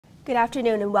Good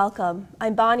afternoon and welcome.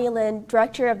 I'm Bonny Lin,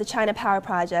 Director of the China Power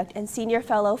Project and Senior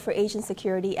Fellow for Asian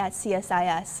Security at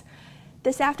CSIS.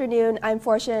 This afternoon, I'm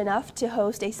fortunate enough to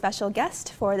host a special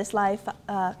guest for this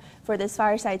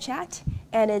fireside chat,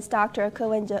 and it's Dr.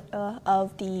 Wen-je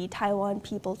of the Taiwan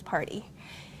People's Party.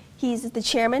 He's the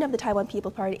chairman of the Taiwan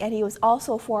People's Party, and he was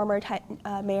also former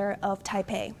mayor of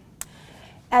Taipei.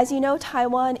 As you know,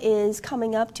 Taiwan is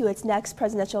coming up to its next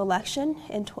presidential election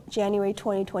in January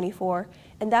 2024,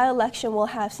 and that election will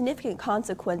have significant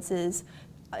consequences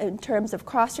in terms of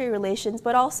cross-strait relations,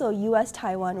 but also U.S.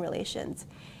 Taiwan relations.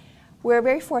 We're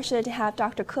very fortunate to have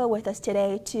Dr. Ke with us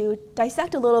today to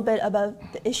dissect a little bit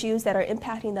about the issues that are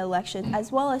impacting the election,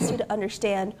 as well as to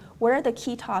understand what are the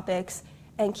key topics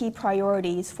and key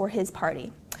priorities for his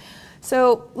party.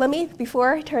 So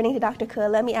before turning to Dr. Ke,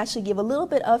 let me actually give a little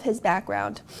bit of his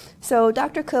background. So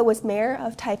Dr. Ke was mayor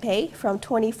of Taipei from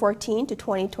 2014 to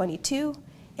 2022,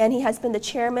 and he has been the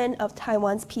chairman of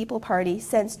Taiwan's People Party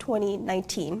since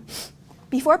 2019.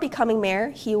 Before becoming mayor,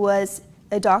 he was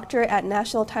a doctor at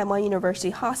National Taiwan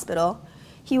University Hospital.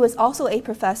 He was also a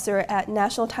professor at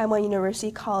National Taiwan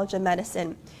University College of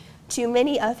Medicine. To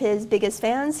many of his biggest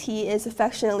fans, he is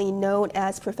affectionately known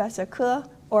as Professor Ke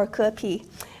or Ke P.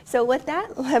 So with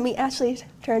that, let me actually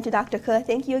turn to Dr. Ke.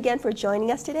 Thank you again for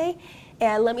joining us today,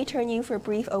 and let me turn you for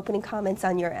brief opening comments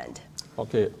on your end.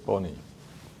 Okay, Bonnie.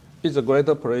 It's a great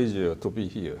pleasure to be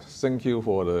here. Thank you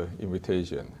for the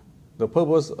invitation. The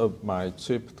purpose of my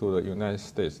trip to the United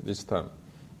States this time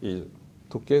is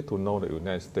to get to know the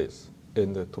United States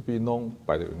and to be known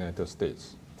by the United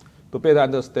States, to better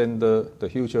understand the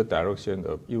future direction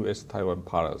of U.S. Taiwan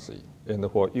policy, and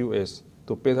for U.S.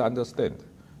 to better understand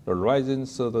the rising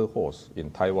third force in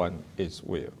Taiwan as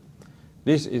well.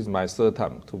 This is my third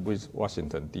time to visit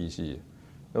Washington, D.C.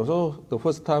 Also, the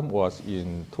first time was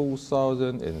in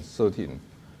 2013,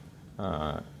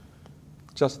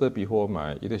 just before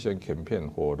my election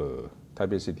campaign for the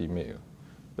Taipei City Mayor.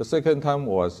 The second time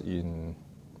was in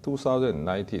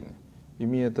 2019,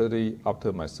 immediately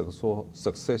after my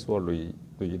successful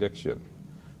re-election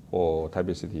for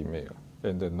Taipei City Mayor.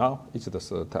 And now it's the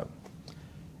third time.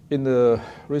 In the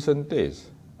recent days,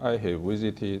 I have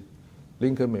visited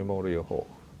Lincoln Memorial Hall,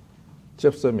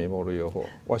 Jefferson Memorial Hall,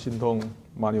 Washington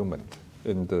Monument,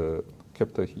 and the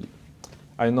Capitol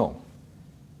Hill.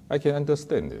 I can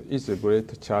understand it's a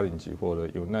great challenge for the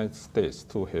United States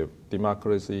to have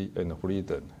democracy and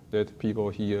freedom that people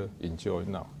here enjoy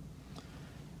now.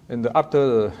 And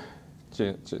after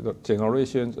the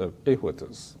generations of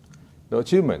efforts, the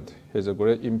achievement has a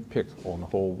great impact on the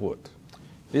whole world.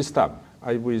 This time,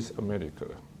 I visit America.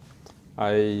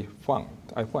 I found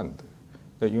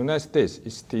the United States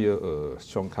is still a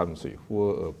strong country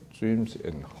full of dreams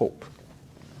and hope.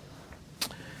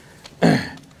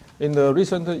 In the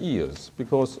recent years,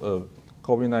 because of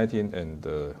COVID-19 and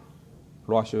the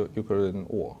Russia-Ukraine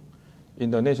war,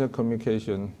 international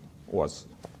communication was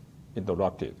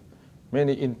interrupted.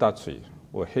 Many industries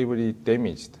were heavily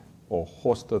damaged or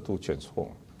forced to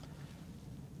transform.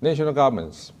 National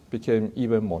governments became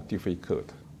even more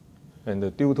difficult.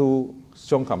 And due to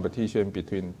strong competition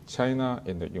between China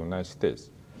and the United States,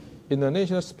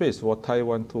 international space for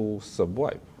Taiwan to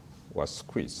survive was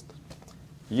squeezed.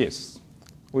 Yes,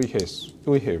 we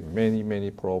have many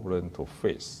problems to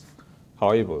face.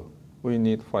 However, we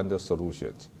need to find the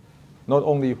solutions, not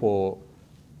only for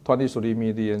 23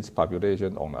 million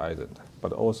population on the island,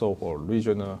 but also for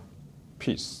regional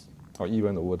peace, or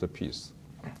even the world peace.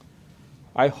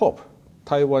 I hope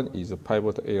Taiwan is a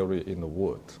pivotal area in the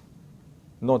world,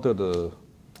 not the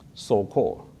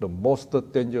so-called the most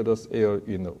dangerous area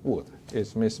in the world,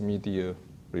 as mass media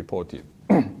reported.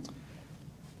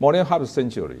 More than half a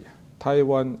century,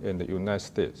 Taiwan and the United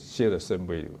States share the same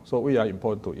value, so we are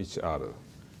important to each other.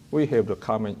 We have the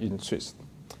common interest.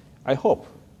 I hope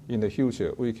in the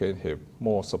future we can have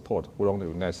more support from the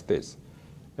United States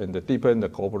and deepen the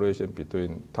cooperation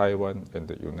between Taiwan and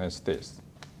the United States.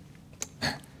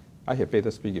 I had better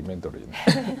speak in Mandarin.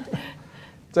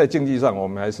 在经济上，我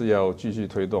们还是要继续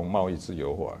推动贸易自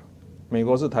由化。美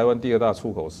国是台湾第2大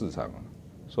出口市场，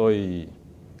所以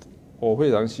我非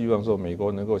常希望说美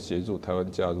国能够协助台湾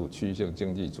加入区域性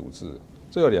经济组织。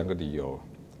这有2个理由：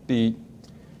第一，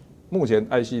目前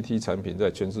ICT 产品在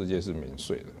全世界是免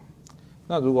税的，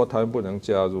那如果台湾不能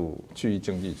加入区域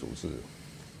经济组织，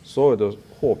所有的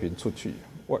货品出去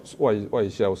外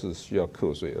销是需要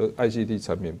课税，而 ICT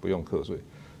产品不用课税。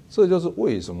这就是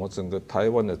为什么整个台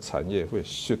湾的产业会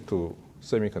shift to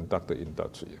semiconductor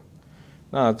industry。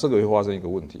那这个会发生一个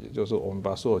问题，就是我们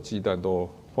把所有鸡蛋都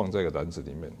放在一个篮子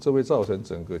里面，这会造成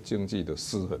整个经济的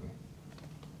失衡。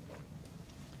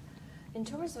In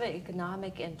terms of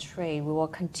economic and trade, we will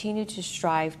continue to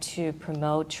strive to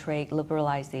promote trade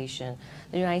liberalization.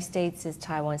 The United States is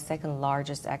Taiwan's second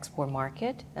largest export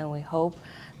market, and we hope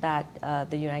that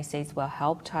the United States will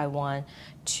help Taiwan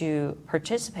to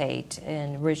participate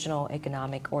in regional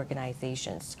economic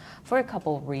organizations for a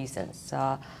couple of reasons.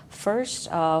 First,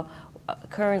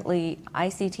 currently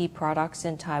ICT products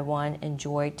in Taiwan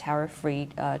enjoy tariff-free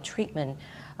treatment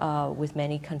with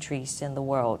many countries in the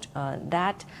world.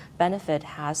 That benefit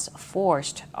has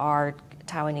forced our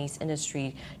Taiwanese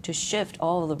industry to shift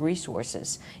all of the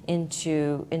resources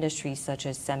into industries such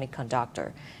as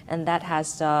semiconductor. And that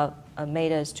has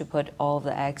made us to put all of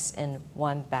the eggs in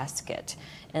one basket.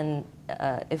 And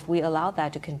if we allow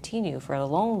that to continue for the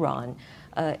long run,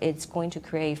 it's going to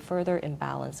create further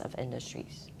imbalance of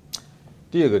industries.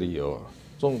 第二个理由，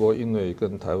中国因为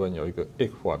跟台湾有一个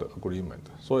ECFA 的 agreement，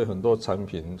 所以很多产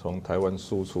品从台湾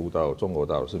输出到中国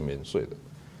大陆是免税的。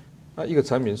那一个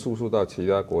产品输出到其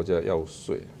他国家要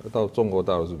税，到中国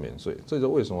大陆是免税，这就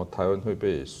为什么台湾会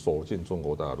被锁进中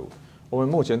国大陆。我们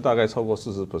目前大概超过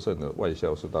40% 的外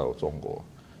销是到中国，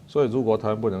所以如果台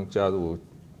湾不能加入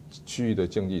区域的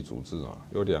经济组织啊，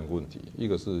有两个问题，一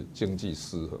个是经济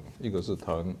失衡，一个是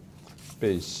台湾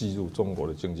被吸入中国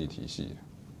的经济体系。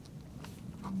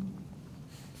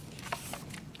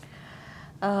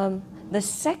The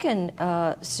second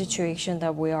situation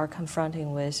that we are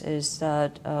confronting with is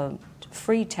that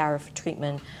free tariff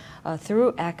treatment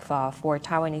through ECFA for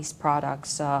Taiwanese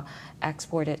products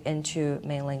exported into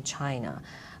mainland China.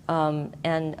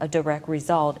 And a direct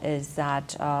result is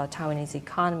that Taiwanese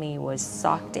economy was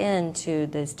sucked into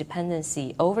this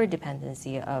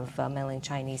over-dependency of mainland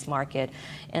Chinese market,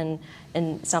 and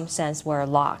in some sense we're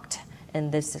locked in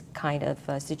this kind of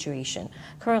situation.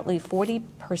 Currently,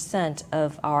 40%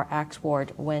 of our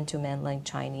export went to mainland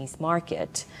Chinese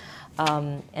market.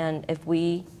 And if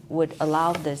we would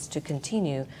allow this to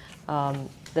continue,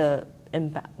 there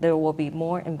will be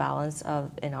more imbalance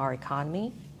in our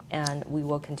economy, and we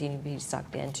will continue to be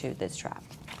sucked into this trap.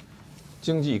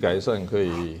 经济改善可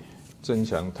以增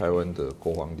强台湾的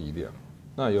国防力量，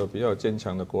那有比较坚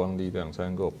强的国防力量，才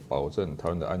能够保证台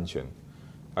湾的安全。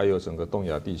还有整个东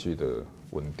亚地区的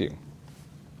稳定。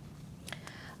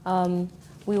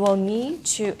We will need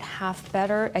to have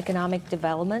better economic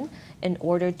development in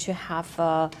order to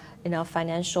have enough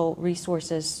financial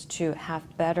resources to have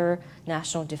better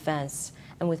national defense.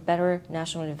 And with better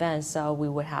national defense, we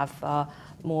would have a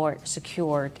more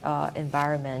secured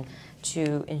environment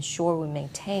to ensure we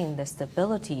maintain the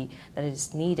stability that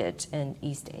is needed in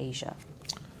East Asia.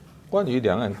 关于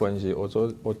两岸关系，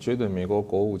我觉得美国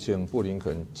国务卿布林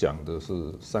肯讲的是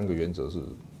3个原则是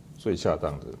最恰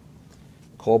当的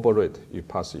 ：cooperate if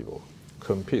possible,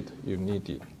 compete if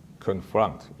needed,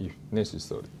 confront if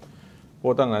necessary。不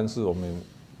过当然是我们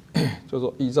就是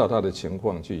说依照他的情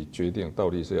况去决定到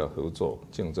底是要合作、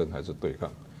竞争还是对抗。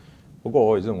不过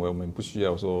我也认为我们不需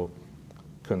要说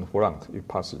confront if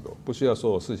possible， 不需要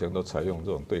所有事情都采用这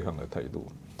种对抗的态度。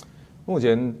目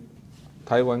前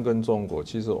台湾跟中国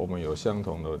其实我们有相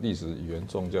同的历史、语言、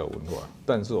宗教、文化，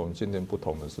但是我们今天不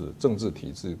同的是政治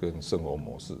体制跟生活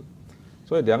模式。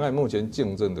所以两岸目前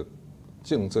竞争的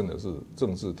是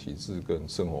政治体制跟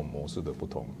生活模式的不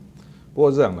同。不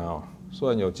过这样呢，虽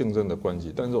然有竞争的关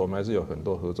系，但是我们还是有很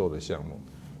多合作的项目，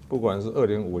不管是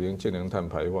2050净零碳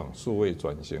排放、数位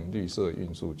转型、绿色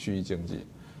运输、区域经济，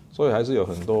所以还是有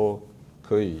很多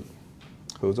可以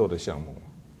合作的项目。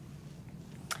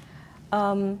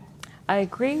I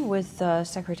agree with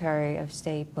Secretary of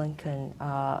State Blinken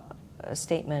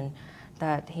statement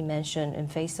that he mentioned in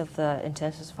face of the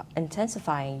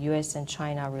intensifying U.S. and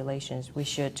China relations, we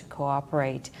should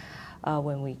cooperate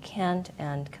when we can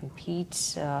and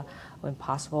compete when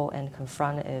possible and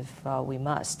confront if we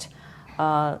must.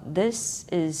 This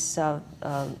is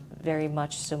very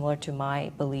much similar to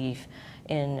my belief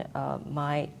in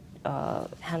my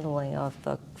handling of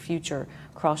the future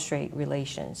cross-strait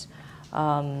relations.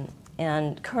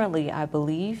 And currently, I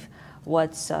believe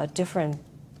what's different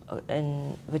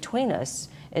between us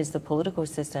is the political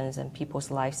systems and people's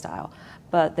lifestyle.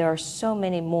 But there are so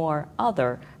many more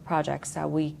other projects that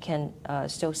we can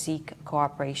still seek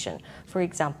cooperation. For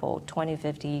example,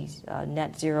 2050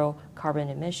 net zero carbon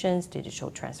emissions,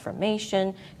 digital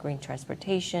transformation, green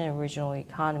transportation, and regional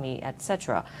economy,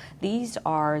 etc. These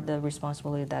are the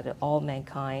responsibility that all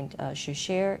mankind should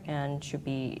share, and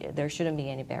there shouldn't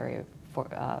be any barrier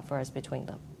for us between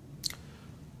them.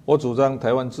 我主张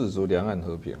台湾自主，两岸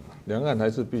和平。两岸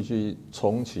还是必须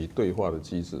重启对话的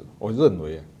机制。我认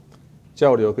为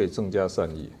交流可以增加善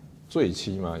意，最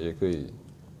起码也可以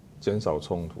减少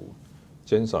冲突，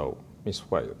减少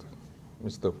misfired。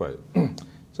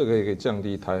这这个也可以降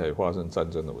低台海发生战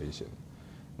争的危险。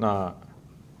那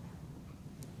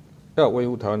要维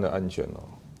护台湾的安全哦，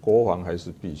国防还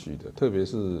是必须的，特别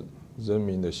是人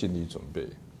民的心理准备。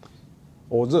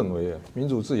我认为民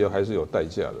主自由还是有代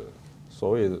价的，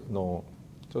所谓的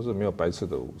就是没有白吃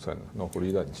的午餐，no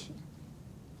free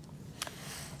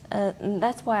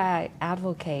lunch。That's why I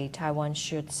advocate Taiwan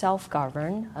should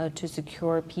self-govern to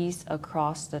secure peace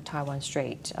across the Taiwan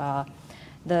Strait.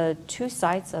 The two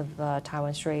sides of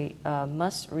Taiwan Strait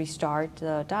must restart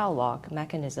the dialogue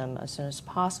mechanism as soon as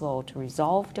possible to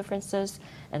resolve differences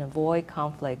and avoid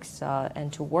conflicts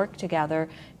and to work together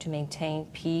to maintain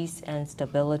peace and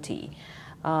stability.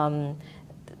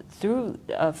 Through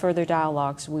further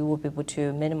dialogues, we will be able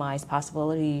to minimize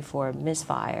possibility for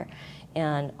misfire.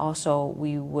 And also,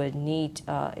 we would need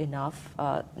enough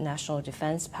national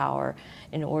defense power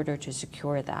in order to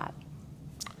secure that.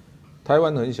 台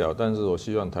湾很小，但是我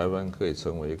希望台湾可以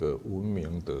成为一个文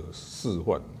明的示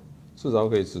范，至少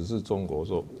可以指示中国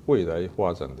说未来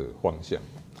发展的方向。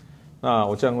那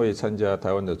我将会参加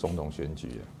台湾的总统选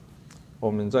举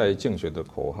我们在竞选的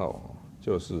口号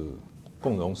就是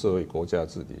共荣社会、国家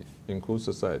治理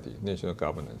 （Inclusive Society, National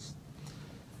Governance）。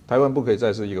台湾不可以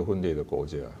再是一个分裂的国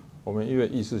家。我们因为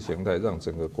意识形态让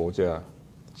整个国家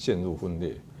陷入分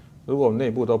裂，如果我们内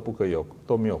部都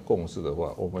没有共识的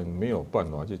话，我们没有办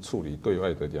法去处理对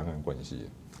外的两岸关系。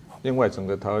另外，整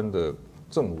个台湾的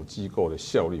政府机构的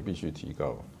效率必须提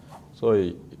高，所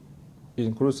以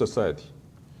Inclusive Society,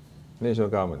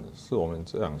 National Government 是我们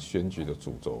这样选举的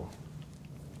主轴。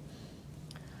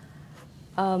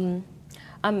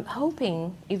I'm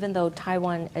hoping, even though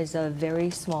Taiwan is a very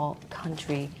small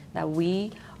country, that we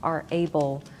are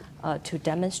able to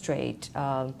demonstrate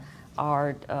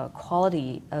our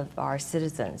quality of our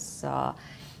citizens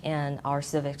and our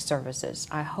civic services.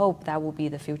 I hope that will be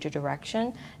the future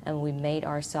direction, and we made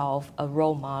ourselves a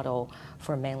role model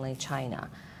for mainland China.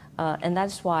 And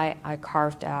that's why I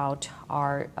carved out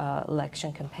our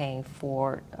election campaign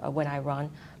for when I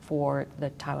run for the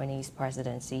Taiwanese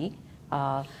presidency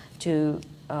to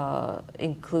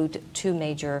include two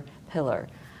major pillars,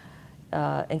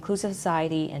 inclusive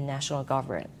society and national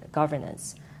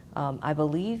governance. I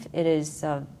believe it is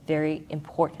very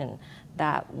important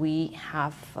that we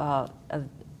have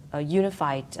a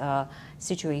unified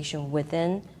situation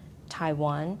within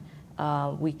Taiwan.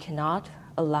 We cannot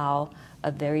allow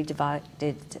a very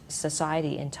divided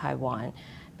society in Taiwan,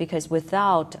 because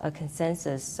without a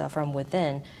consensus from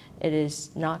within, it is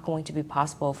not going to be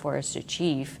possible for us to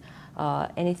achieve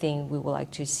anything we would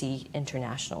like to see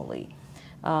internationally.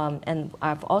 And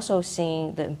I've also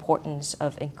seen the importance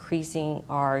of increasing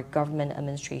our government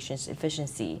administration's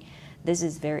efficiency. This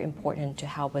is very important to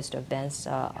help us to advance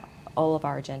all of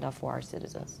our agenda for our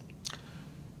citizens.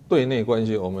 对内关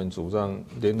系，我们主张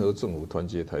联合政府团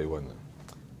结台湾。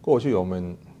过去我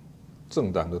们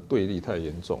政党的对立太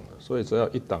严重了，所以只要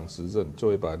一党执政，就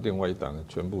会把另外一党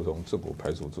全部从政府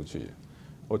排除出去。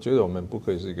我觉得我们不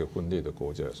可以是一个分裂的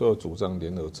国家，所以我主张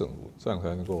联合政府，这样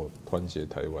才能够团结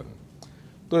台湾。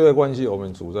对外关系，我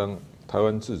们主张台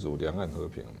湾自主、两岸和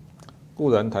平。固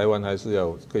然台湾还是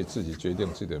要可以自己决定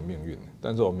自己的命运，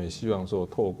但是我们也希望说，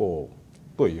透过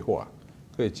对话，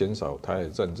可以减少台海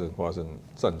战争发生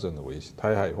战争的危险，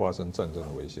台海发生战争的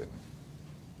危险。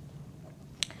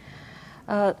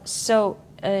So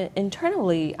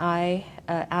internally, I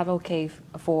advocate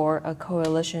for a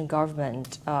coalition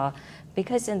government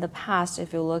because in the past,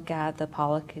 if you look at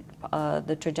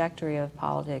the trajectory of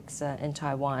politics in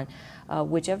Taiwan,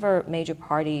 whichever major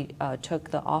party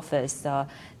took the office,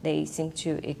 they seem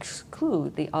to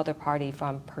exclude the other party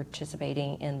from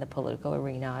participating in the political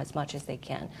arena as much as they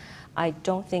can. I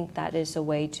don't think that is a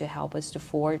way to help us to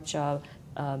forge a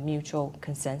mutual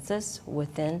consensus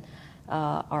within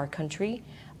our country.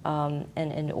 And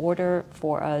in order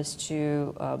for us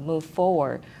to move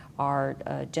forward our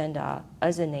agenda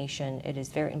as a nation, it is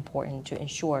very important to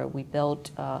ensure we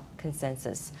build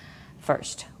consensus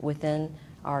first within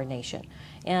our nation.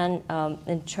 And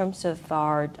in terms of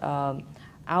our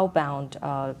outbound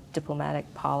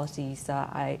diplomatic policies,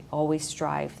 I always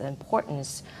strive the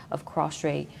importance of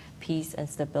cross-strait peace and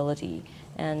stability.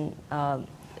 And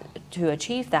to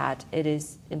achieve that, it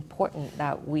is important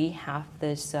that we have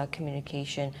this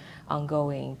communication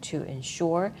ongoing to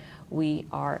ensure we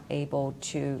are able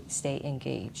to stay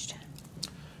engaged.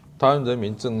 台湾人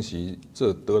民珍惜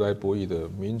这得来不易的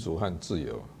民主和自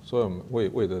由，所以我们会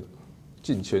为了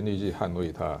尽全力去捍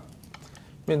卫它。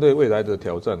面对未来的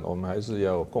挑战，我们还是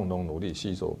要共同努力，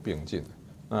携手并进。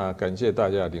那感谢大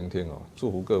家的聆听祝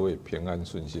福各位平安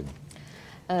顺心。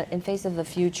In face of the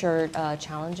future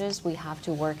challenges, we have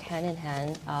to work hand in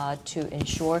hand to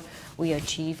ensure we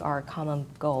achieve our common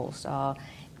goals.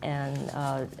 And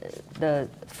the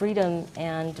freedom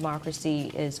and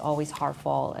democracy is always hard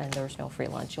fought, and there's no free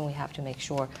lunch. And we have to make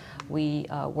sure we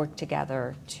work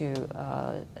together to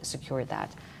secure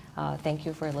that. Thank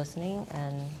you for listening,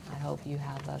 and I hope you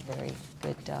have a very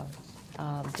good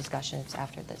discussions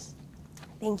after this.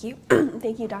 Thank you.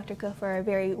 Thank you, Dr. Ko, for a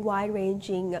very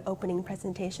wide-ranging opening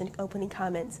presentation, opening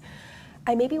comments.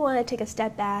 I maybe want to take a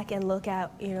step back and look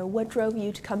at, what drove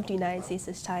you to come to the United States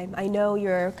this time. I know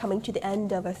you're coming to the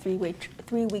end of a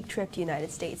three-week trip to the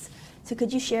United States. So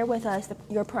could you share with us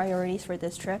your priorities for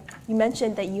this trip? You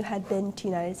mentioned that you had been to the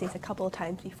United States a couple of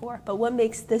times before, but what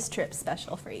makes this trip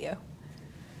special for you?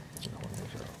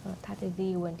 他的第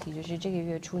一个问题就是这个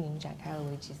月初您展开了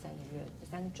为期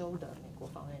3周的美国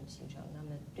访问行程。那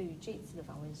么对于这次的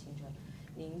访问行程，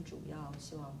您主要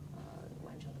希望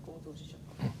完成的工作是什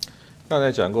么？刚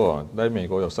才讲过来美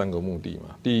国有3个目的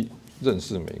嘛。第一，认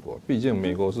识美国，毕竟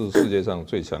美国是世界上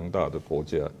最强大的国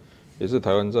家，也是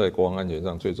台湾在国防安全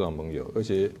上最重要的盟友。而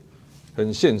且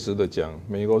很现实的讲，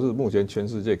美国是目前全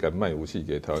世界敢卖武器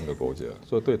给台湾的国家，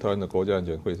所以对台湾的国家安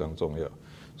全非常重要。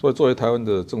所以作为台湾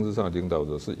的政治上的领导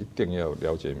者，是一定要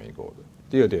了解美国的。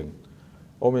第二点，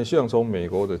我们希望从美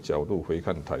国的角度回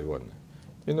看台湾，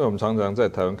因为我们常常在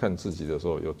台湾看自己的时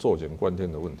候有坐井观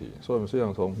天的问题，所以我们希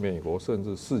望从美国甚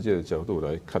至世界的角度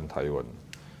来看台湾。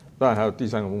当然还有第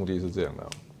3个目的是这样的，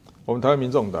我们台湾民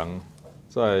众党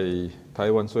在台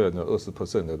湾虽然有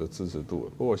20% 的支持度，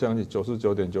不过我相信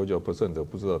99.99% 的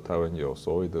不知道台湾有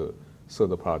所谓的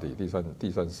third party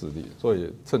第三势力，所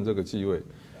以趁这个机会。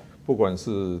不管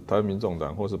是台湾民众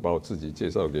党，或是把我自己介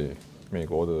绍给美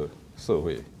国的社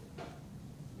会。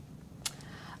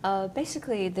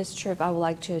Basically, this trip I would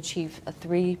like to achieve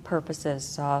 3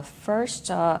 purposes.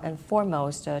 First and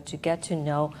foremost, to get to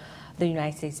know the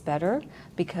United States better,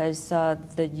 because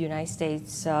the United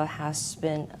States has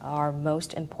been our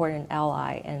most important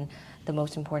ally and the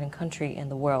most important country in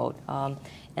the world.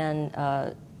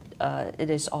 It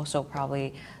is also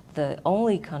probably the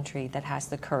only country that has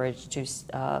the courage to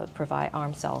provide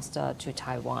arms sales to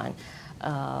Taiwan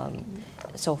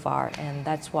so far. And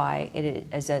that's why,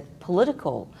 as a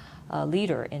political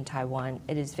leader in Taiwan,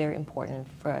 it is very important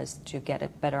for us to get a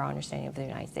better understanding of the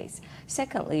United States.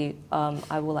 Secondly,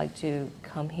 I would like to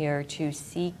come here to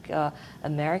seek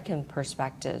American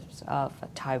perspectives of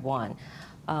Taiwan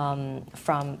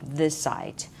from this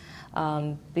side.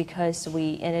 Because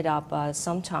we ended up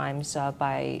sometimes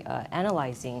by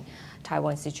analyzing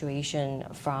Taiwan's situation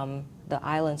from the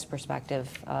island's perspective,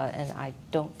 and I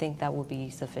don't think that would be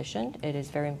sufficient. It is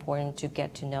very important to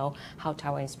get to know how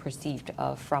Taiwan is perceived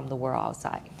from the world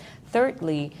outside.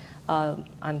 Thirdly,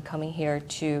 I'm coming here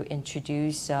to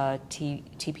introduce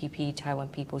TPP, Taiwan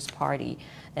People's Party,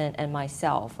 and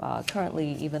myself.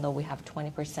 Currently, even though we have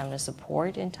 20% of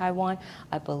support in Taiwan,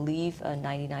 I believe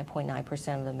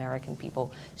 99.9% of the American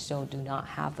people still do not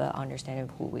have the understanding of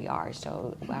who we are.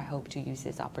 So I hope to use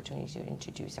this opportunity to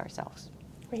introduce ourselves.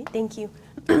 Great, thank you.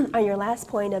 On your last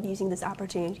point of using this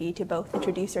opportunity to both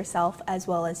introduce yourself as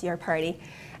well as your party,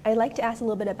 I'd like to ask a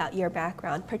little bit about your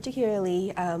background,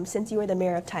 particularly since you were the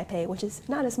mayor of Taipei, which is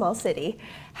not a small city.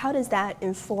 How does that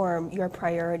inform your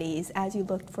priorities as you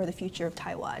look for the future of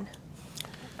Taiwan?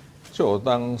 就我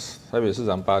当台北市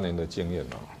长8年的经验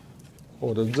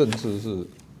我的认知是，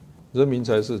人民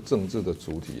才是政治的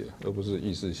主体，而不是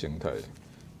意识形态。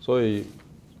所以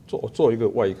做一个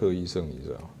外科医生，你知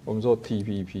道，我们说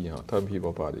TPP Taiwan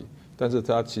People Party， 但是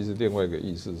它其实另外一个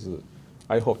意思是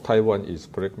I hope Taiwan is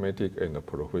pragmatic and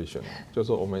professional， 就是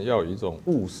说我们要以一种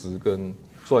务实跟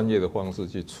专业的方式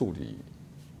去处理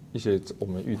一些我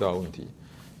们遇到的问题。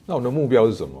那我们的目标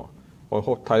是什么？我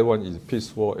hope Taiwan is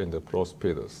peaceful and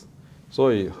prosperous，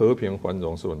 所以和平繁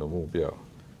荣是我们的目标，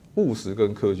务实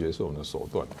跟科学是我们的手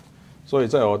段。所以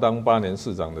在我当8年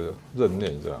市长的任内，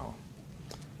你知道，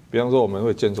比方说我们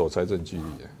会坚守财政纪律，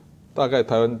大概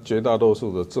台湾绝大多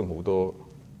数的政府都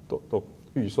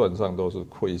预算上都是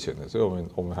亏钱的，所以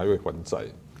我们还会还债。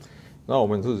那我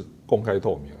们是公开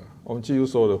透明，我们几乎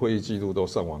所有的会议记录都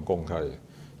上网公开，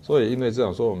所以因为这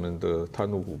样说，我们的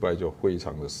贪污腐败就非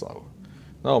常的少。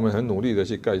那我们很努力的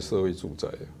去盖社会住宅，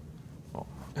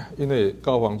因为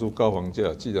高房租、高房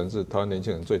价既然是台湾年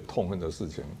轻人最痛恨的事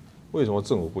情，为什么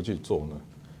政府不去做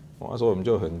呢？所以我们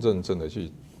就很认真的去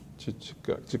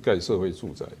盖社会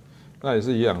住宅。那也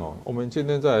是一样我们今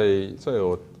天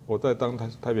我在当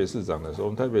台北市长的时候，我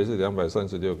们台北市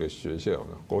236个学校，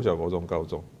国小、国中、高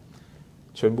中，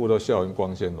全部都校园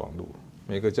光纤网路，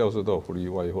每个教室都有free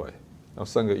WiFi，然后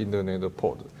3个 Internet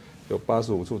port， 有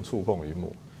85寸触碰萤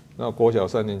幕。那国小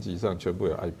3年级以上全部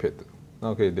有 iPad，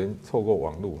 那可以透过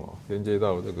网络连接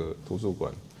到这个图书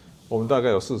馆。我们大概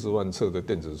有40万册的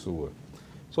电子书了，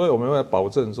所以我们要保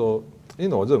证说，因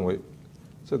为我认为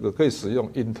这个可以使用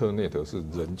Internet 是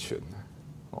人权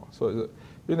所以是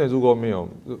因为如果没有，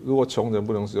如果穷人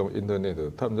不能使用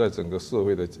Internet， 他们在整个社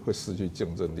会会失去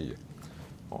竞争力。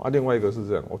另外一个是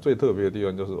这样，我最特别的地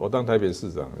方就是我当台北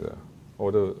市长，我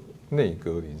的内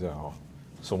阁你知道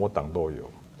什么党都有，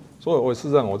所以事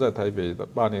实上我在台北的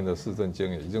8年的市政经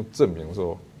验已经证明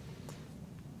说，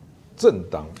政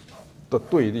党的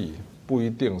对立不一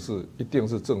定是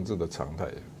政治的常态，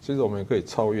其实我们也可以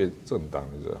超越政党，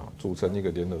你知道组成一个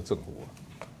联合政府。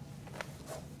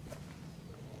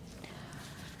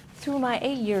Through my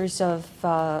 8 years of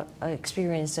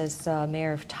experience as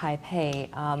Mayor of Taipei,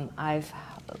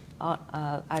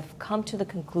 I've come to the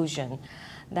conclusion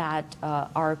that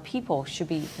our people should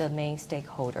be the main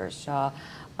stakeholders.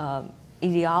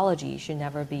 Ideology should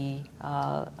never be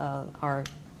our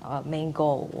main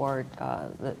goal or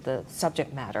the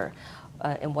subject matter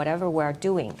in whatever we're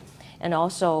doing. And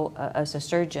also, as a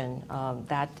surgeon,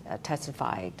 that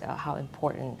testified how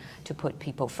important to put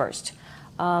people first.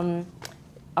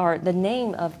 The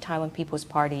name of Taiwan People's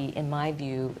Party, in my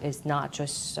view, is not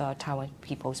just Taiwan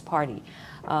People's Party.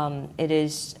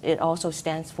 It also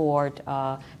stands for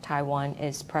Taiwan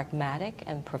is pragmatic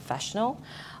and professional.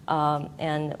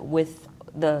 And with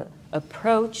the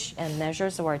approach and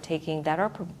measures that we're taking that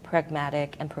are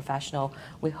pragmatic and professional,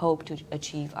 we hope to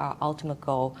achieve our ultimate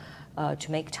goal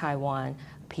to make Taiwan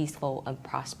a peaceful and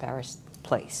prosperous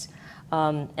place.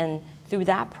 And through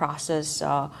that process,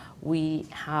 we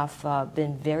have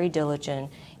been very diligent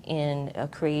in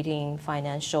creating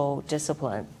financial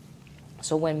discipline.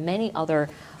 So when many other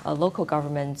local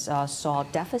governments saw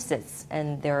deficits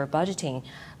in their budgeting,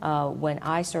 when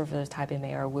I served as Taipei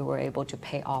mayor, we were able to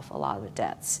pay off a lot of the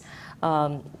debts.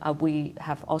 We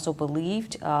have also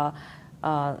believed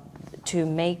to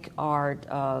make our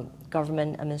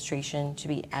government administration to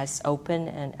be as open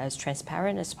and as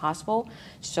transparent as possible.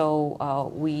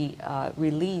 So we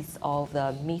release all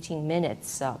the meeting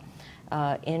minutes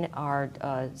in our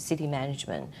city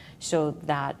management, so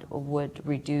that would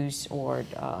reduce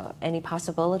any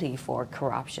possibility for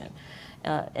corruption.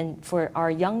 And for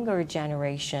our younger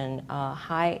generation,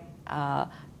 high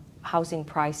housing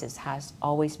prices has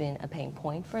always been a pain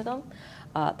point for them.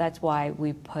 That's why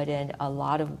we put in a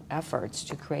lot of efforts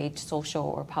to create social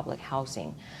or public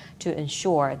housing to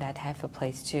ensure that they have a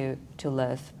place to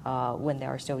live when they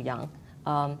are still young.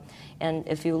 And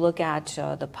if you look at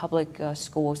the public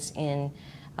schools in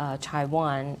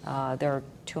Taiwan, there are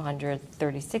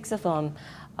 236 of them.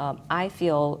 I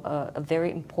feel a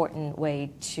very important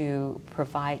way to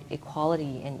provide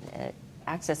equality and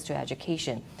access to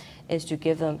education is to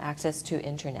give them access to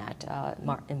internet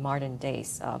in modern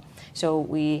days. So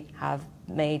we have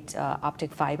made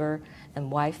optic fiber and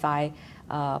Wi-Fi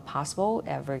possible.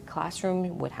 Every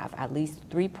classroom would have at least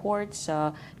 3 ports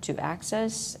to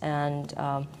access, and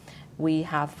we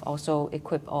have also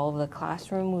equipped all of the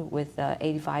classroom with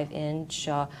 85-inch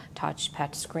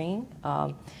touchpad screen.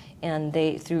 And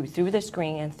they through the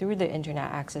screen and through the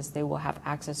internet access, they will have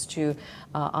access to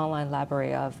online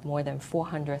library of more than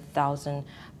 400,000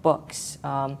 books.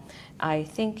 I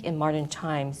think in modern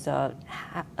times,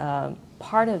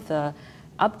 part of the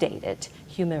updated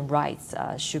human rights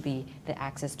should be the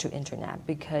access to internet,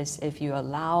 because if you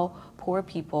allow poor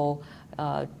people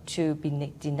to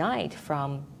be denied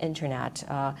from internet,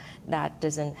 that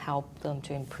doesn't help them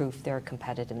to improve their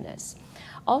competitiveness.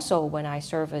 Also, when I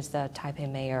serve as the Taipei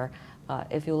mayor,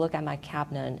 if you look at my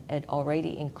cabinet, it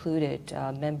already included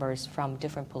members from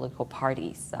different political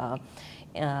parties.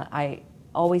 I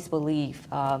always believe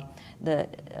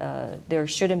that there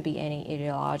shouldn't be any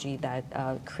ideology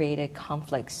that created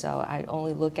conflicts. So I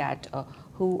only look at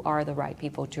who are the right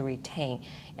people to retain.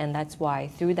 And that's why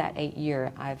through that 8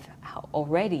 years, I've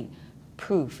already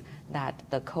proved that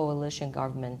the coalition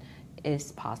government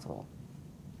is possible.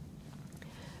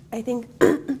 I think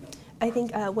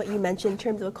what you mentioned in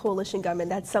terms of a coalition government,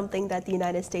 that's something that the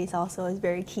United States also is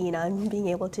very keen on being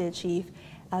able to achieve,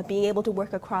 being able to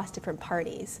work across different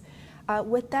parties.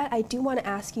 With that, I do want to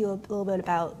ask you a little bit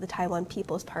about the Taiwan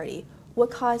People's Party. What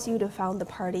caused you to found the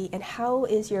party, and how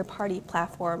is your party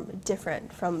platform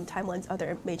different from Taiwan's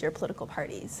other major political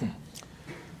parties?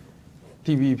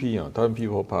 TPP 台湾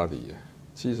People Party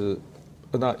其实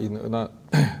那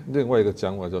另外一个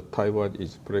讲法叫 Taiwan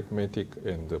is pragmatic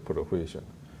and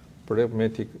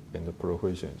professional。pragmatic and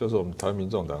professional 就是我们台湾民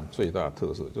众党最大的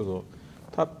特色，就是说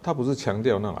它不是强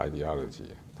调那种 ideology，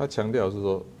 它强调是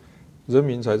说人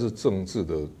民才是政治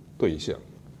的对象，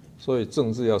所以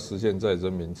政治要实现在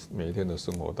人民每一天的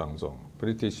生活当中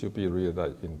 ，Politics should be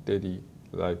realized in daily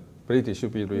life. Politics should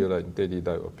be realized in daily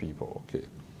life of people. OK，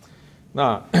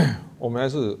 那我们还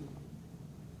是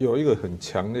有一个很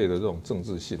强烈的这种政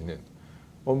治信念，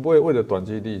我们不会为了短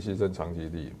期利益牺牲长期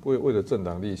利益，不会为了政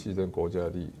党利益牺牲国家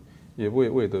利益，也不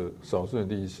会为了少数人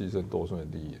利益牺牲多数人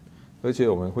利益，而且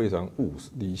我们非常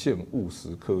理性、务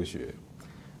实、科学。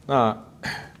那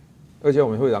而且我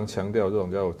们非常强调这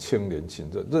种叫清廉勤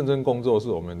政，认真工作是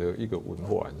我们的一个文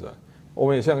化，你知道？我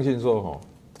们也相信说，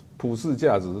普世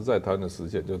价值是在台湾的实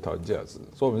现，就是台湾价值，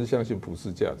所以我们是相信普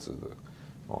世价值的。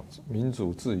民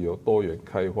主、自由、多元、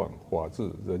开放、法治、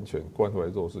人权、关怀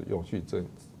弱势、永续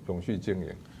经营，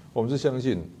我们是相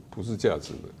信普世价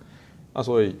值的。那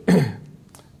所以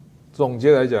总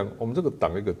结来讲，我们这个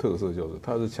党的一个特色就是，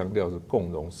它是强调是共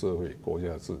荣社会、国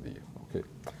家治理。OK。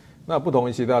那不同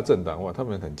于其他政党的话，他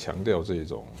们很强调这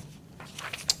种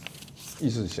意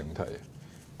识形态，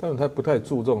他们不太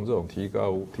注重这种提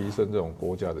升这种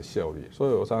国家的效率，所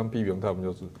以我常常批评他们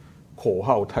就是口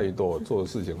号太多，做的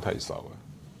事情太少了。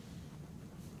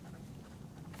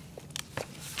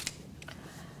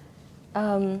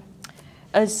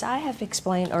As I have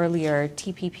explained earlier,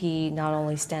 TPP not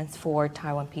only stands for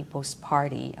Taiwan People's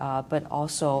Party, but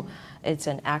also it's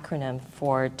an acronym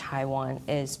for Taiwan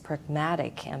is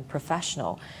pragmatic and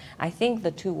professional. I think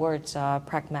the two words,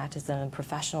 pragmatism and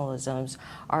professionalism,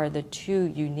 are the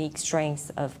two unique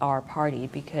strengths of our party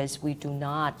because we do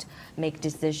not make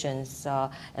decisions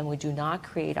and we do not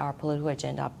create our political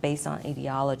agenda based on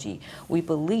ideology. We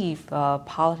believe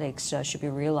politics should be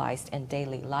realized in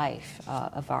daily life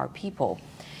of our people.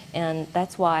 And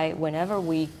that's why whenever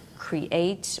we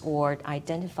create or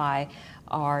identify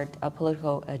our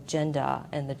political agenda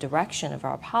and the direction of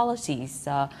our policies,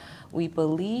 we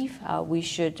believe we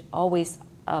should always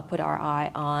put our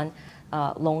eye on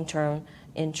long-term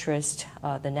interest,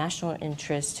 the national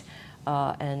interest,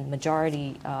 and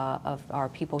majority of our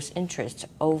people's interest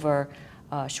over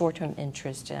short-term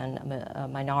interest and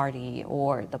minority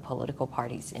or the political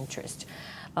party's interest.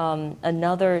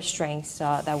 Another strength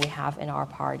that we have in our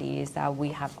party is that we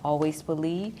have always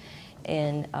believed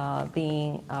in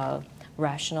being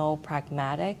rational,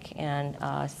 pragmatic, and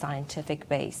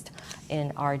scientific-based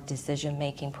in our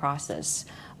decision-making process.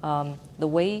 The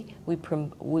way we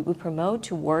promote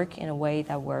to work in a way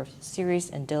that we're serious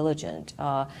and diligent,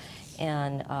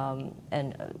 and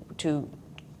to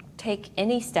take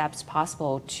any steps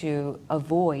possible to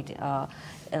avoid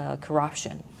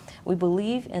corruption. We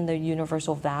believe in the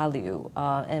universal value,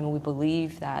 and we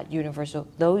believe that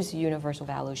those universal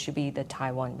values should be the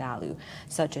Taiwan value,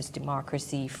 such as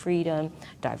democracy, freedom,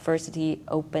 diversity,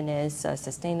 openness,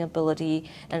 sustainability,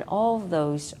 and all of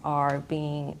those are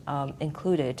being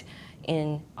included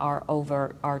in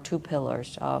our two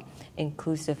pillars,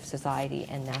 inclusive society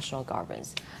and national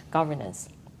governance.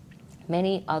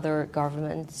 Many other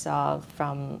governments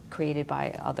created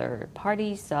by other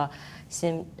parties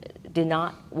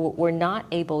were not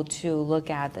able to look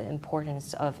at the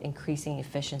importance of increasing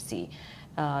efficiency.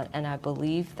 And I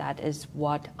believe that is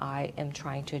what I am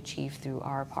trying to achieve through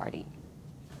our party.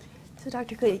 So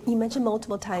Dr. Kui, you mentioned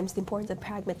multiple times the importance of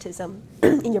pragmatism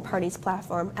in your party's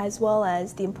platform, as well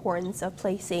as the importance of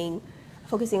focusing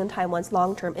on Taiwan's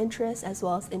long-term interests, as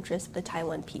well as interests of the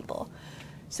Taiwan people.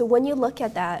 So when you look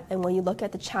at that, and when you look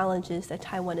at the challenges that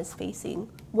Taiwan is facing,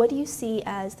 what do you see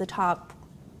as the top,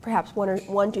 perhaps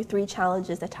one to three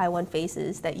challenges that Taiwan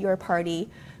faces that your party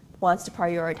wants to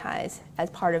prioritize as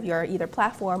part of your either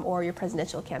platform or your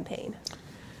presidential campaign?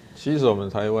 其实我们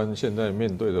台湾现在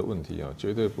面对的问题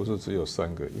绝对不是只有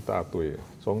3个，一大堆，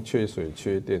从缺水、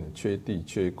缺电、缺地、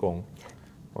缺工，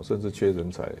甚至缺人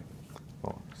才，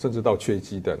甚至到缺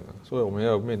鸡蛋了。所以我们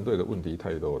要面对的问题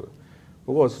太多了。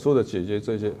不过除了解决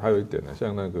这些，还有一点呢，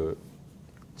像那个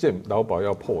劳保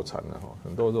要破产了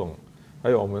很多这种，还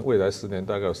有我们未来10年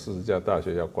大概有40家大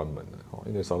学要关门了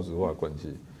因为少子化关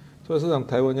系。所以事实上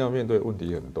台湾要面对的问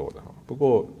题很多的不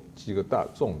过几个大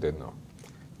重点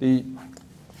第一，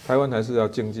台湾还是要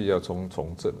经济要重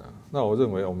振那我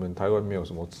认为我们台湾没有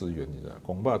什么资源，你知道，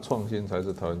恐怕创新才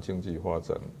是台湾经济发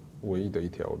展唯一的一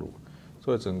条路。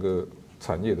所以整个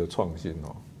产业的创新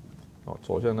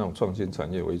走向那种创新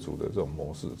产业为主的这种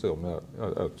模式，这我们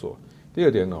要做。第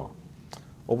二点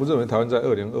我不认为台湾在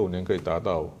2025年可以达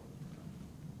到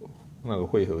那个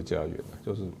非核家园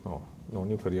就是no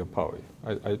nuclear power.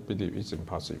 I believe it's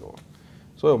impossible.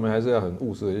 所以我们还是要很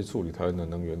务实的去处理台湾的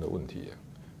能源的问题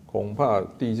恐怕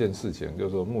第一件事情就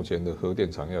是说，目前的核电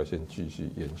厂要先继续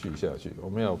延续下去，我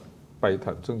们要掰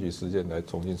碳，争取时间来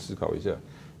重新思考一下，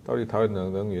到底台湾的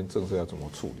能源政策要怎么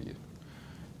处理。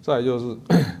再来就是。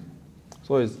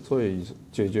所以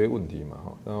解决问题嘛，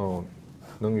然后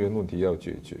能源问题要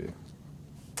解决，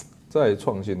再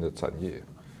创新的产业，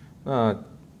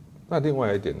那另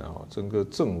外一点呢，整个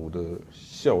政府的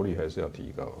效率还是要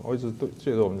提高。我一直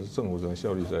觉得我们的政府整个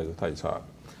效率实在是太差了。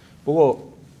不过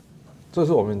这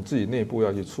是我们自己内部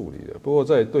要去处理的。不过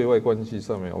在对外关系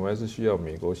上面，我们还是需要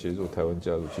美国协助台湾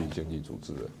加入区域经济组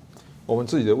织的。我们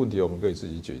自己的问题我们可以自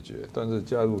己解决，但是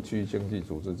加入区域经济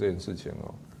组织这件事情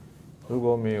如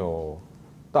果没有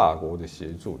大国的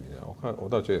协助，我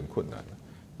倒觉得很困难的。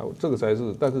这个才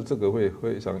是，但是这个会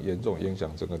非常严重影响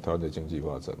整个台湾的经济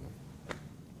发展。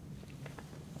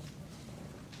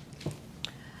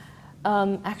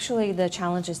Actually, the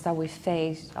challenges that we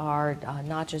face are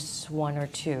not just one or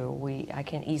two. I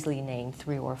can easily name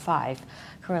 3 or 5.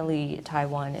 Currently,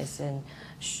 Taiwan is in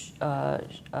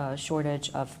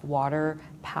shortage of water,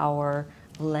 power,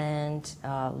 land,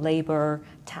 labor,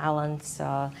 talents,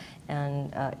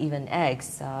 and even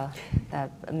eggs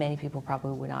that many people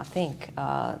probably would not think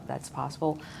that's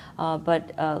possible.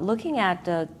 But looking at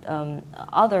the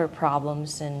other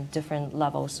problems in different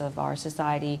levels of our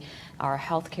society, our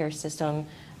healthcare system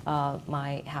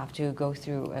might have to go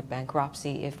through a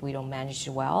bankruptcy if we don't manage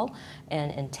it well.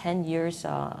 And in 10 years,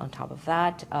 on top of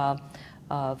that,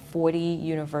 40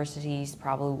 universities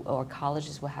probably or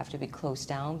colleges will have to be closed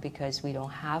down because we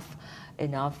don't have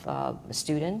enough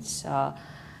students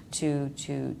to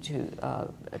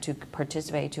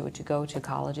participate, to go to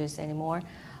colleges anymore.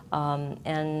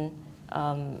 And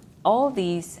all of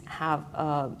these have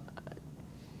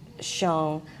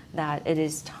shown that it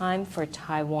is time for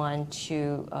Taiwan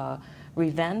to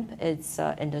revamp its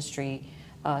industry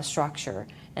structure.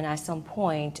 And at some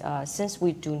point, since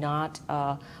we're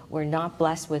not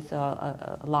blessed with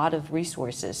a lot of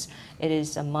resources, it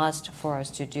is a must for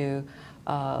us to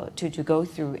go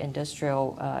through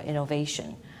industrial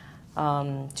innovation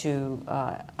to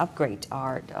upgrade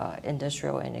our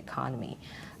industrial and economy.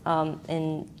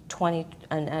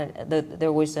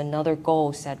 There was another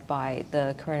goal set by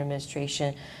the current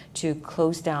administration to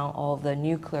close down all the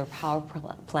nuclear power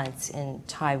plants in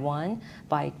Taiwan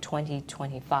by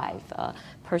 2025.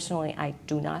 Personally, I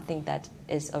do not think that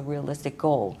is a realistic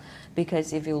goal,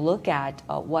 because if you look at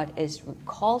what is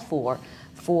called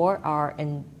for our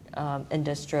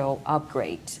industrial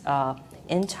upgrade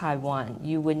in Taiwan,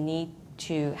 you would need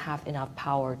to have enough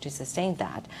power to sustain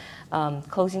that.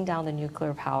 Closing down the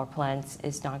nuclear power plants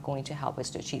is not going to help us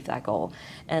to achieve that goal.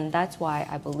 And that's why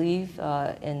I believe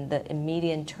in the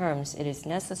immediate terms, it is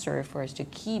necessary for us to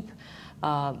keep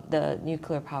the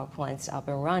nuclear power plants up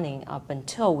and running up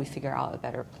until we figure out a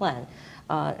better plan.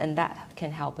 And that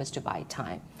can help us to buy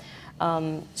time.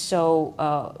 So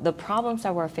the problems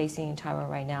that we're facing in Taiwan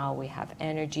right now, we have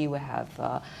energy, we have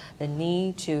the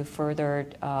need to further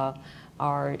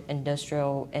our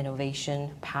industrial innovation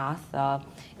path,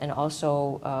 and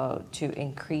also to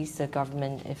increase the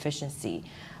government efficiency.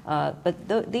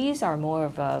 But these are more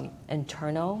of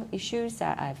internal issues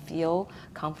that I feel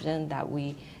confident that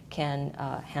we can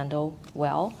handle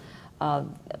well.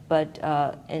 But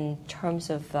in terms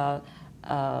of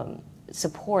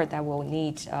support that we'll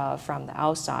need from the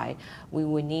outside, we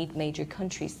would need major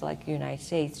countries like the United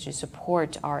States to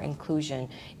support our inclusion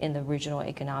in the regional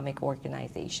economic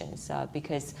organizations,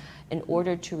 because in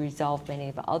order to resolve many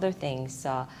of the other things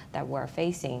that we're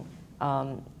facing,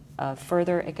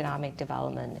 further economic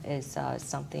development is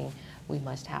something we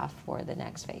must have for the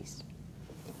next phase.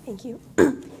 Thank you.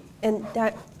 And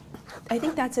I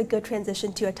think that's a good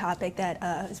transition to a topic that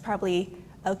is probably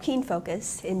a keen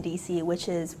focus in DC, which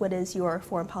is what is your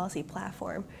foreign policy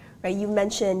platform, right? You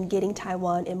mentioned getting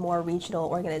Taiwan in more regional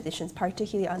organizations,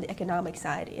 particularly on the economic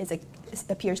side,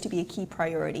 appears to be a key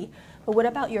priority. But what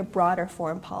about your broader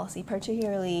foreign policy,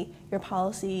 particularly your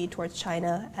policy towards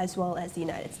China as well as the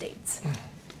United States?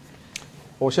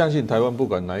 我相信台湾不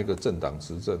管哪一个政党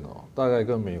执政大概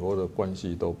跟美国的关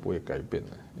系都不会改变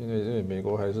的，因为美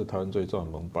国还是台湾最重要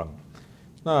的盟邦。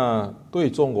那对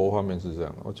中国方面是这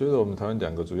样，我觉得我们台湾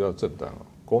2个主要政党，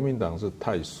国民党是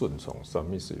太顺从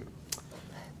submissive，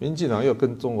 民进党又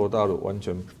跟中国大陆完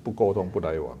全不沟通不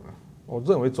来往我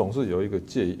认为总是有一个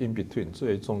介于 in between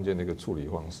最中间的一个处理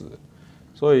方式，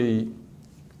所以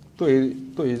对于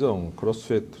这种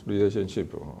cross-Strait relationship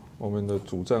我们的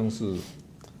主张是，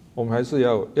我们还是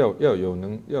要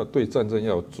对战争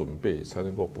要有准备，才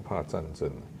能够不怕战争，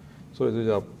所以这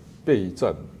叫备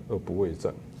战而不畏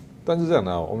战。但是这样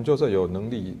我们就算有能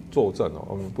力作战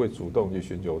我们不会主动去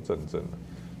寻求战争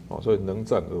所以能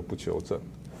战而不求战。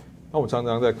那我们常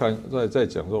常在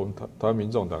讲说，我们台湾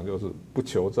民众党就是不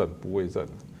求战不畏战，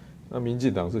那民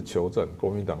进党是求战，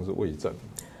国民党是畏战。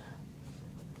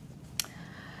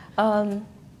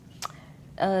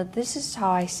This is how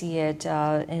I see it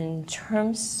in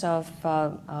terms of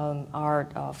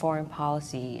our foreign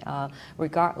policy.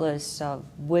 Regardless of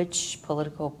which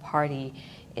political party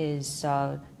is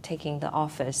taking the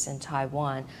office in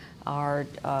Taiwan, our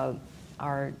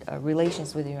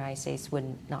relations with the United States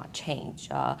would not change.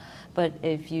 But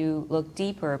if you look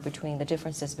deeper between the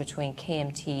differences between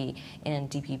KMT and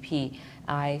DPP,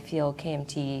 I feel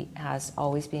KMT has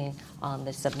always been on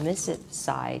the submissive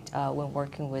side when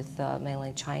working with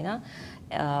mainland China,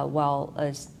 while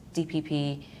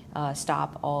DPP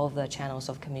stop all of the channels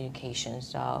of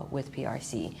communications with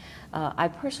PRC. I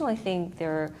personally think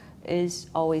there is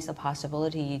always a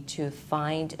possibility to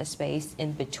find a space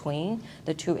in between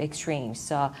the two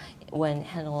extremes when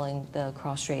handling the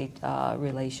cross-strait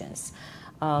relations.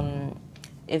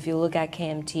 If you look at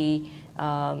KMT,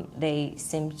 they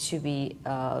seem to be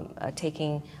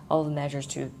taking all the measures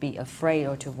to be afraid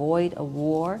or to avoid a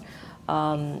war,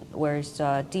 whereas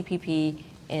DPP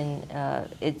in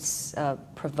its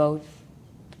provocative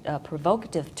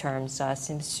terms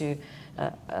seems to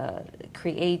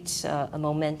create a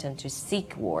momentum to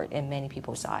seek war in many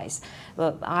people's eyes.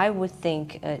 But I would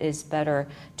think it is better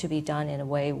to be done in a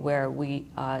way where we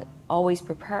always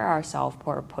prepare ourselves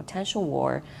for a potential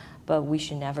war, but we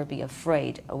should never be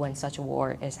afraid when such a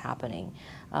war is happening.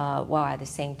 While at the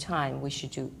same time, we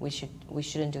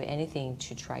shouldn't do anything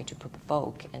to try to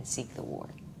provoke and seek the war.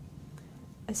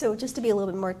 So just to be a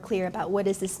little bit more clear about what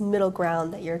is this middle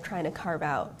ground that you're trying to carve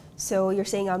out. So you're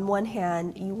saying on one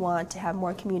hand, you want to have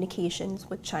more communications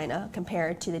with China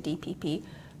compared to the DPP,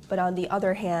 but on the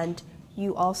other hand,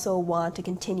 you also want to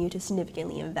continue to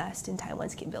significantly invest in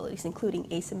Taiwan's capabilities, including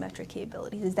asymmetric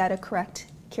capabilities. Is that a correct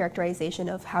characterization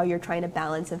of how you're trying to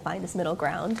balance and find this middle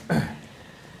ground?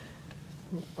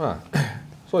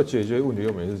 所以解决问题，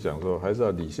我每次讲说，还是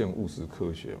要理性、务实、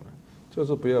科学嘛，就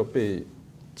是不要被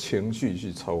情绪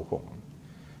去操控。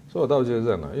所以我倒觉得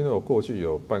这样的，因为我过去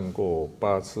有办过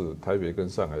8次台北跟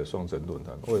上海的双城论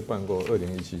坛，我也办过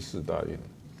2017世大运，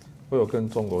我有跟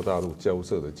中国大陆交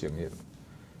涉的经验，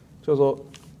就是说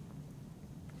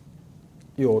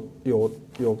有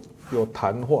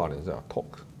谈话，你知道 ，talk，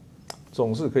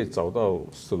 总是可以找到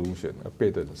solution， 背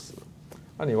得很死。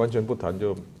那你完全不谈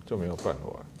就没有办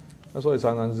法。那所以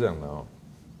常常是这样的哦。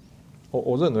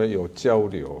我认为有交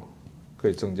流可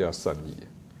以增加善意。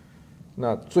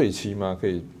那最起码可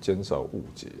以减少误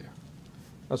解。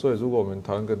那所以，如果我们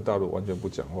台湾跟大陆完全不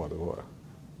讲话的话，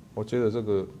我觉得这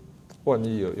个万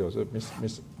一有时候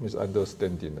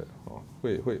misunderstanding 的哦，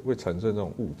会产生这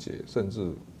种误解，甚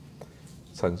至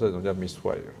产生人家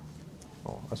misfire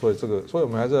哦。所以我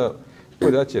们还是要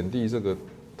为了要减低这个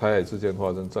台海之间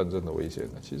发生战争的危险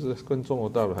呢，其实跟中国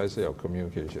大陆还是要有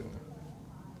communication 的。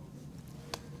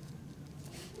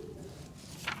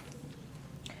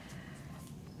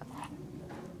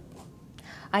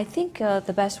I think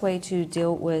the best way to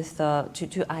deal with,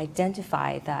 to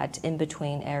identify that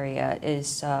in-between area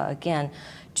is, again,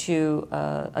 to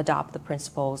adopt the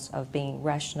principles of being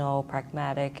rational,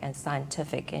 pragmatic, and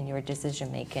scientific in your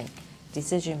decision making.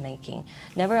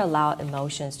 Never allow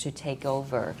emotions to take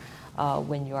over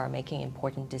when you are making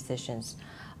important decisions.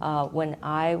 When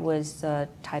I was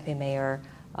Taipei mayor,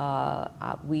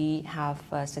 we have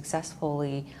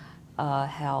successfully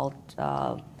held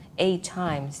 8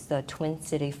 times the Twin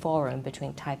City Forum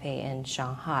between Taipei and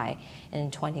Shanghai. In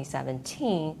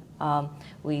 2017,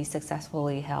 we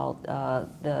successfully held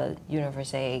the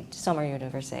Summer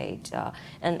Universiade.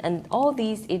 And all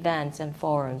these events and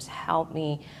forums helped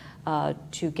me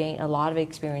to gain a lot of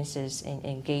experiences in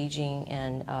engaging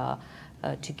and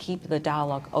to keep the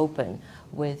dialogue open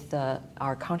with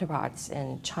our counterparts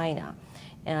in China.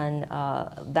 And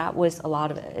that was a lot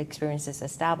of experiences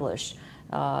established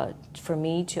for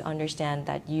me to understand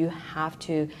that you have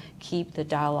to keep the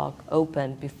dialogue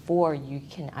open before you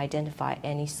can identify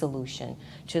any solution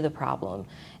to the problem.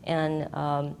 And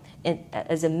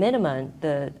as a minimum,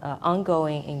 the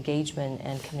ongoing engagement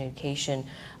and communication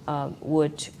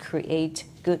would create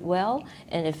goodwill,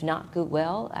 and if not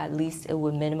goodwill, at least it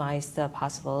would minimize the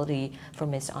possibility for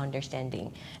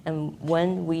misunderstanding. And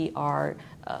when we are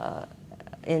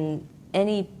in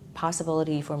any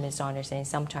possibility for misunderstanding,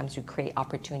 sometimes we create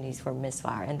opportunities for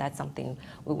misfire, and that's something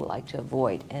we would like to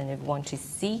avoid. And if we want to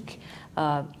seek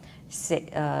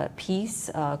peace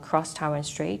across Taiwan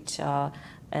Strait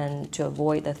and to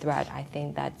avoid the threat, I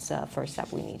think that's the first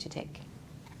step we need to take.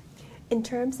 In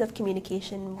terms of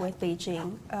communication with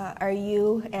Beijing, are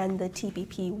you and the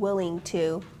TPP willing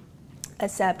to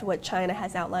accept what China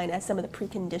has outlined as some of the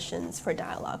preconditions for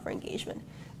dialogue for engagement,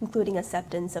 including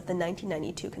acceptance of the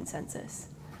 1992 consensus?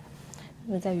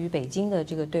 那么在与北京的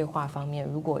这个对话方面，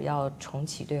如果要重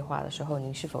启对话的时候，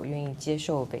您是否愿意接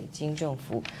受北京政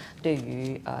府对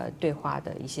于对话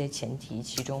的一些前提，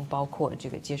其中包括这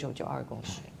个接受9·2共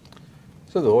识？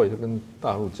这个我也跟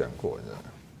大陆讲过，你知道吗？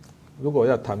如果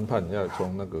要谈判，要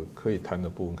从那个可以谈的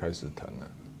部分开始谈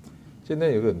了。今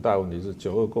天有一个很大的问题是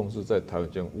，9·2共识在台湾已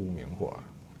经污名化，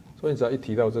所以只要一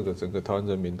提到这个，整个台湾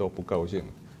人民都不高兴。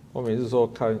我每次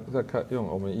说用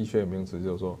我们医学的名词，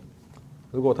就是说，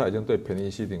如果他已经对偏尼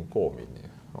西林过敏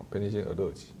了，偏尼西林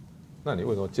allergy，那你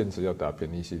为什么坚持要打偏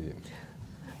尼西林？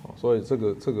所以这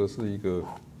个是一个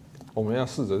我们要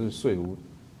试着去说服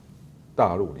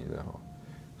大陆，你知道吗？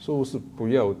是不是不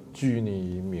要拘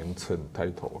泥于名称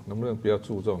title， 能不能比较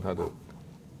注重它的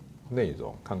内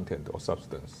容 content or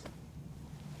substance？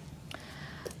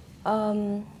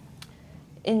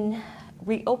 In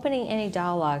reopening any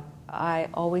dialogue, I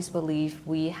always believe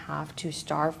we have to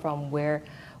start from where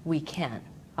we can,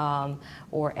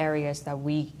 or areas that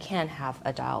we can have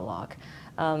a dialogue.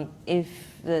 If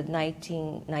the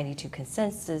 1992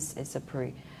 consensus is a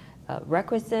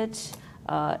prerequisite,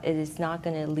 it is not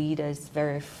going to lead us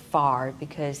very far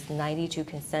because the 92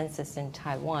 consensus in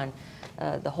Taiwan,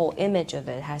 the whole image of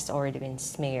it has already been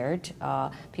smeared.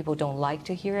 People don't like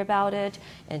to hear about it,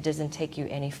 and it doesn't take you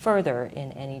any further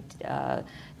in any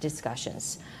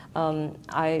discussions.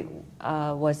 I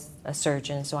was a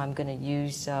surgeon, so I'm going to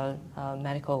use a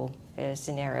medical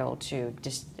scenario to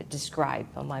describe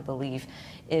my belief.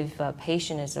 If a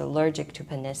patient is allergic to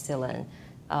penicillin,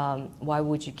 why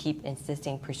would you keep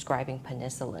insisting prescribing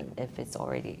penicillin if it's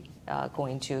already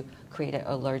going to create an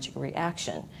allergic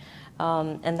reaction?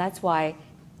 And that's why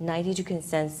 92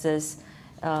 consensus,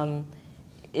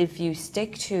 if you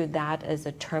stick to that as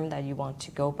a term that you want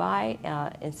to go by,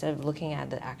 instead of looking at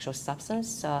the actual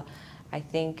substance, I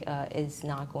think is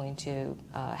not going to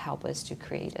help us to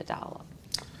create a dialogue.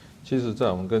 其实，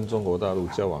在我们跟中国大陆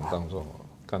交往当中，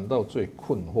感到最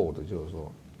困惑的就是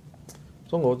说，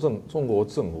中国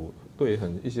政府对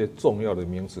一些重要的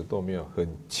名词都没有很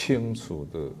清楚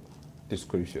的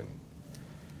description，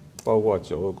 包括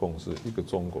9·2共识、一个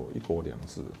中国、一国两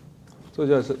制，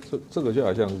这个就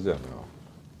好像是这样的啊。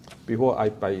Before I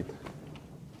buy it,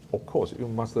 of course you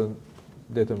mustn't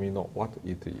let me know what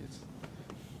it is.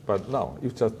 But now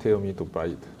you just tell me to buy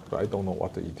it, but I don't know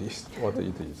what it is.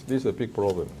 This is a big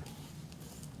problem.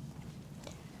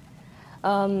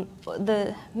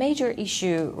 The major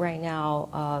issue right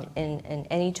now in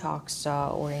any talks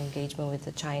or engagement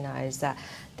with China is that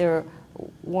there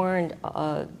weren't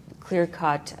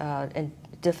clear-cut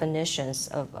definitions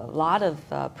of a lot of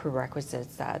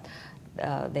prerequisites that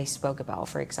they spoke about.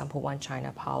 For example, one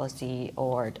China policy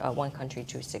or one country,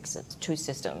 two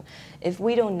system. If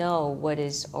we don't know what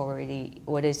is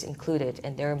included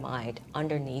in their mind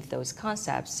underneath those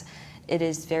concepts, it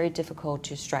is very difficult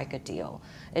to strike a deal.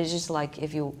 It's just like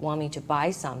if you want me to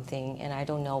buy something and I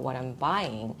don't know what I'm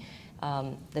buying,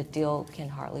 the deal can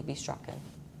hardly be struck.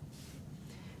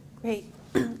 Great.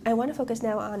 I want to focus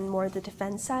now on more the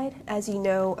defense side. As you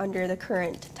know, under the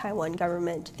current Taiwan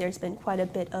government, there's been quite a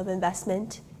bit of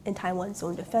investment in Taiwan's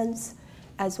own defense,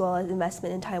 as well as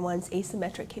investment in Taiwan's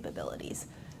asymmetric capabilities.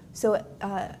 So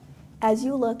as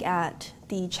you look at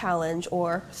the challenge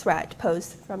or threat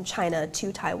posed from China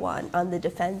to Taiwan on the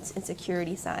defense and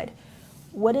security side,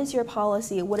 what is your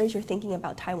policy, what is your thinking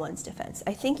about Taiwan's defense?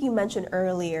 I think you mentioned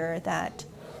earlier that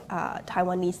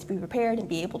Taiwan needs to be prepared and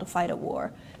be able to fight a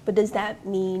war. But does that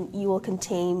mean you will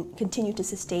continue to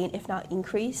sustain, if not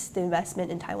increase, the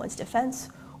investment in Taiwan's defense?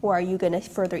 Or are you going to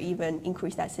further even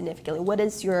increase that significantly? What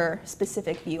is your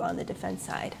specific view on the defense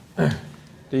side?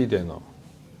 第一点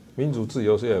民主自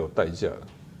由是要有代价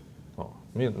的，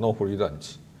没有 no free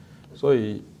lunch， 所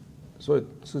以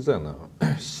是这样的，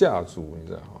下逐你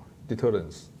知道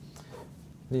deterrence，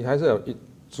 你还是要有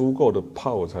足够的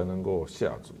power 才能够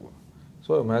下逐，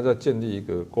所以我们还是要建立一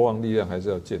个国防力量，还是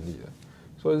要建立的。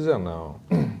所以是这样的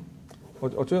我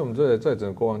觉得我们在整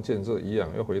个国防建设一样，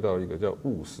要回到一个叫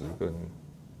务实跟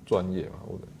专业嘛。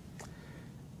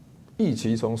役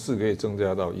期从4个月增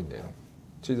加到1年，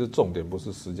其实重点不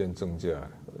是时间增加，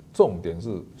重点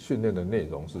是训练的内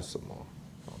容是什么，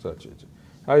这要解决。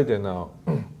还有一点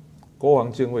国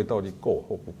防经费到底够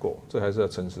或不够，这还是要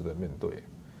诚实的面对。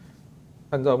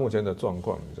按照目前的状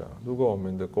况，你知道，如果我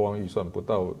们的国防预算不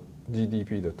到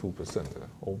GDP 的 2% 的，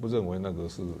我不认为那个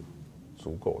是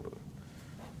足够的。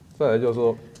再来就是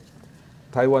说，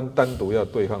台湾单独要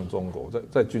对抗中国，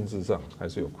在军事上还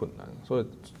是有困难，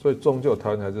所以终究台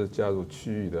湾还是加入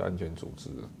区域的安全组织。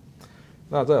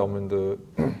那在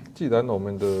既然我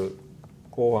们的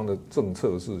国防的政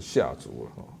策是下逐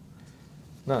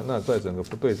了，那在整个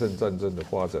不对称战争的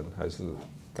发展还是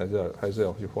还是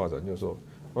要去发展，就是说，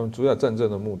我们主要战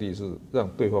争的目的是让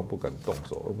对方不敢动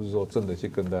手，而不是说真的去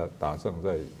跟他打仗，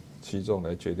在其中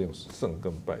来决定胜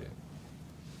跟败。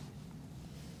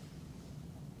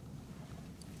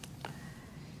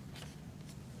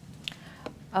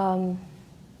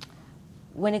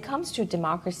When it comes to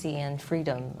democracy and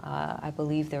freedom, I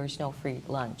believe there is no free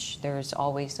lunch. There is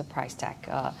always a price tag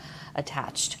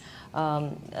attached.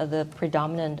 The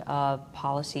predominant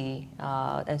policy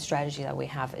and strategy that we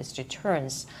have is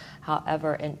deterrence.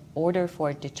 However, in order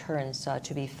for deterrence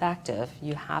to be effective,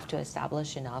 you have to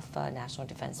establish enough national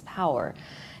defense power.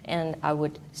 And I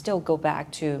would still go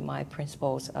back to my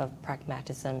principles of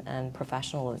pragmatism and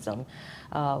professionalism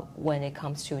when it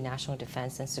comes to national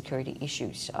defense and security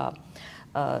issues.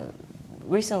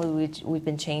 Recently, we've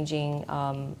been changing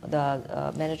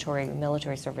the mandatory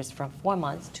military service from 4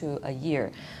 months to a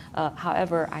year.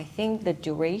 However, I think the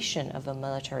duration of a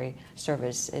military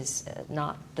service is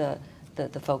not the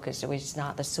focus, which is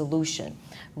not the solution.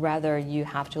 Rather, you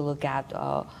have to look at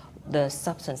the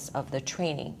substance of the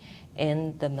training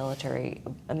in the mandatory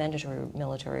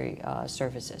military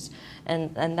services.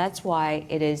 And that's why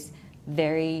it is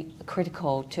very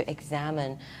critical to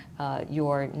examine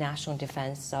your national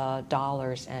defense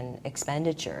dollars and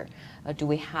expenditure. Do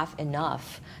we have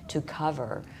enough to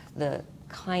cover the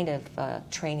kind of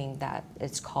training that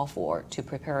is called for to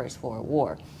prepare us for a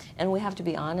war? And we have to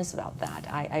be honest about that.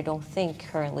 I don't think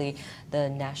currently the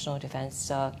national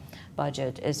defense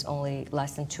budget is only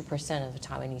less than 2% of the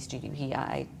Taiwanese GDP.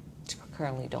 I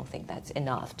currently don't think that's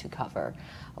enough to cover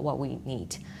what we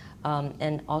need.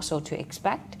 And also to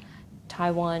expect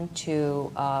Taiwan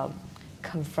to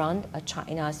confront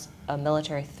China's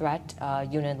military threat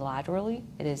unilaterally,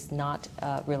 it is not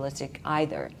realistic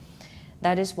either.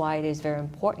 That is why it is very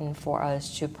important for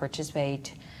us to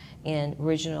participate in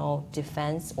regional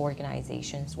defense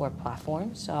organizations or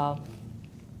platforms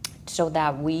so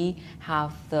that we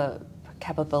have the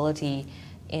capability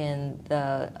in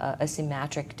the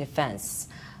asymmetric defense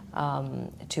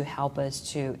to help us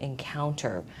to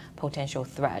encounter potential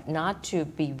threat, not to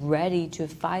be ready to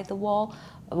fight the war,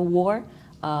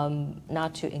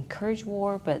 not to encourage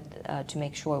war, but to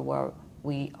make sure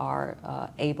we are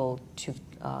able to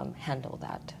handle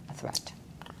that threat.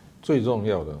 最重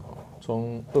要的，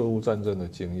从俄乌战争的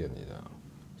经验，你知道，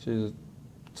其实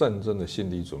战争的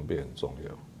心理准备很重要。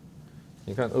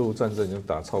你看，俄乌战争已经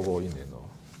打超过1年了，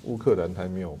乌克兰还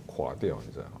没有垮掉，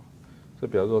你知道吗？这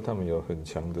表示说他们有很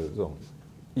强的这种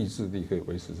意志力，可以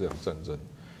维持这场战争。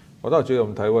我倒觉得我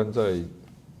们台湾在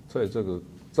这个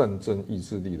战争意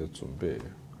志力的准备，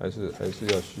还是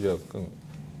需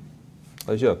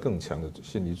要更强的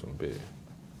心理准备。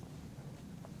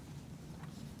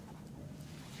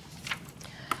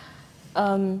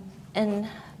And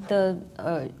the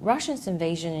Russia's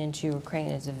invasion into Ukraine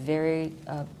is a very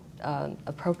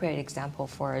appropriate example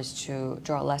for us to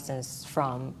draw lessons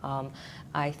from.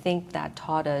 I think that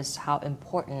taught us how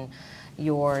important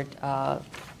your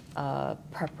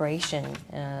preparation,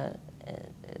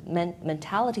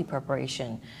 mentality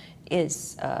preparation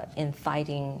is in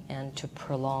fighting and to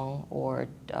prolong or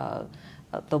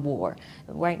the war.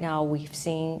 Right now, we've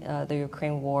seen the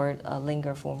Ukraine war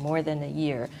linger for more than a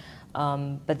year.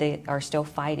 But they are still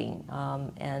fighting,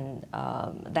 and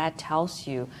that tells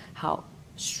you how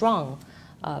strong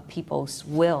people's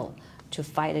will to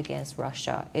fight against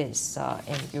Russia is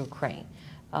in Ukraine.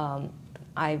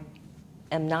 I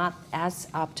am not as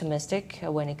optimistic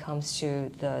when it comes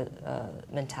to the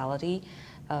mentality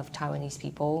of Taiwanese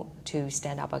people to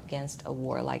stand up against a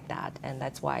war like that, and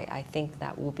that's why I think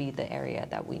that will be the area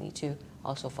that we need to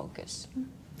also focus.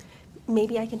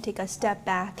 Maybe I can take a step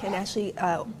back and actually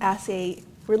ask a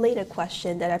related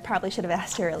question that I probably should have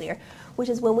asked earlier, which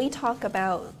is when we talk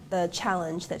about the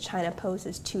challenge that China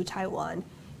poses to Taiwan,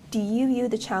 do you view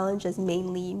the challenge as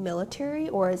mainly military,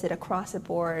 or is it across the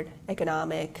board,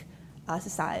 economic,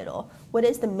 societal? What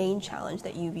is the main challenge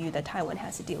that you view that Taiwan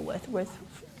has to deal with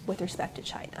respect to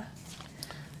China?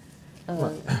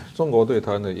 中国对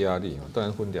台湾的压力当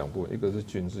然分2部分，一个是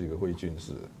军事，一个非军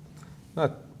事。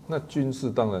那军事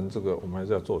当然这个我们还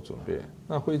是要做准备。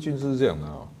那非军事是这样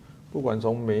的不管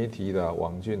从媒体啦、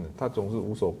网军，它总是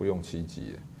无所不用其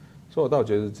极。所以我倒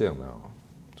觉得是这样的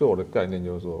就我的概念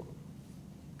就是说，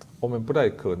我们不太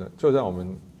可能，就像我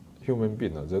们 human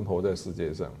being 人活在世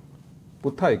界上，不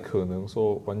太可能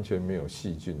说完全没有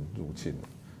细菌入侵。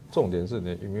重点是你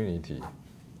的 immunity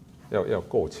要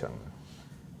够强。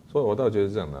所以我倒觉得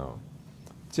是这样的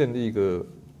建立一个，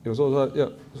有时候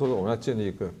说我们要建立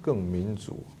一个更民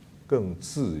主、更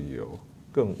自由、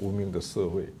更文明的社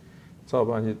会，才有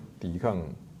办法去抵抗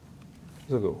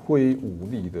这个非武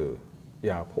力的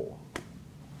压迫。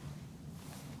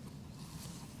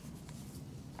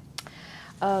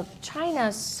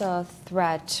China's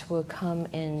threat will come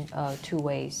in two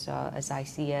ways, as I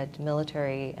see it,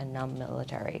 military and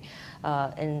non-military.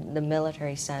 In the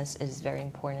military sense, it is very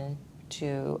important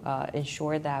to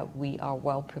ensure that we are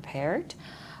well prepared.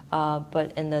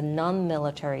 But in the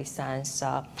non-military sense,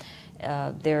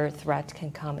 their threat can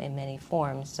come in many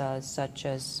forms, such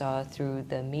as through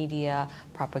the media,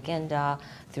 propaganda,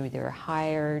 through their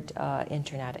hired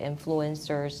internet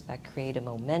influencers that create a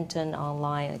momentum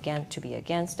online, again, to be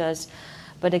against us.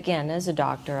 But again, as a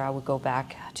doctor, I would go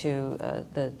back to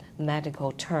the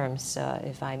medical terms,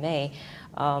 if I may.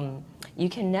 You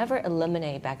can never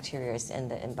eliminate bacteria in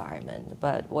the environment,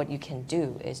 but what you can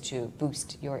do is to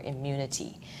boost your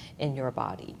immunity in your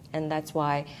body. And that's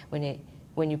why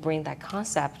when you bring that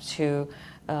concept to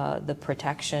the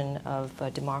protection of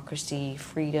democracy,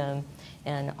 freedom,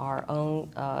 and our own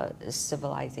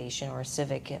civilization or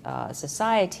civic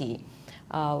society,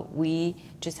 we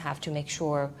just have to make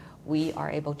sure we are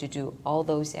able to do all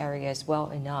those areas well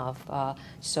enough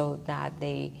so that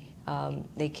they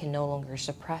can no longer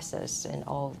suppress us in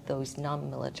all those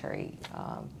non-military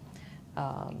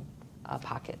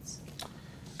pockets.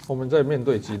 我们在面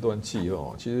对极端气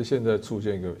候，其实现在出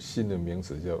现一个新的名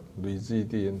词叫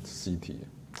resilient city。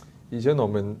以前我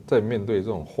们在面对这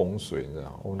种洪水，你知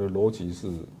道，我们的逻辑是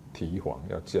堤防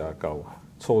要加高，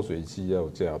抽水机要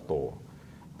加多，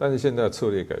但是现在策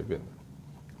略改变了。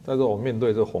但是我面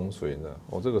对这洪水呢，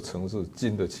我这个城市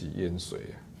经得起淹水，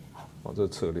这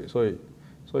策略，所以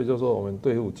就说我们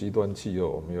对付极端气候，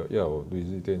我们要有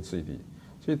resilient city。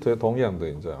其实同样的，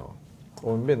你知道，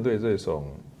我们面对这种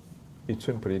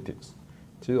extreme politics，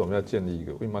 其实我们要建立一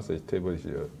个 we must establish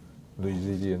a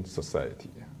resilient society。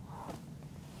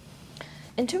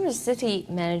 In terms of city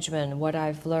management, what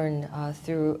I've learned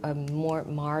through a more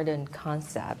modern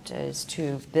concept is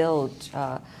to build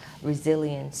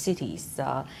resilient cities,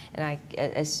 and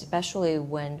especially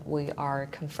when we are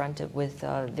confronted with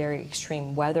very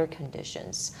extreme weather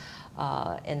conditions.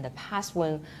 In the past,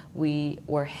 when we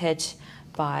were hit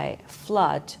by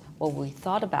flood, what we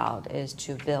thought about is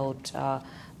to build a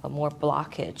more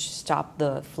blockage, stop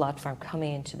the flood from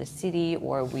coming into the city,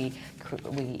 or we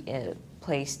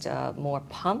placed more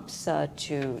pumps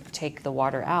to take the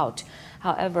water out.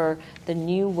 However, the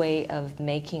new way of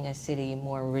making a city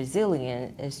more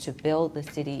resilient is to build the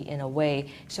city in a way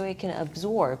so it can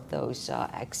absorb those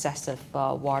excessive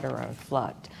water and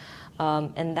flood.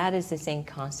 And that is the same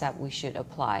concept we should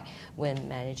apply when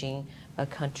managing a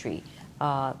country.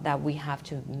 That we have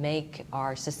to make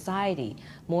our society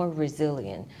more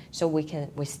resilient so we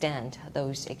can withstand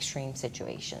those extreme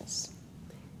situations.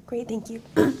 Great, thank you.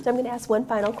 So I'm going to ask one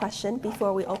final question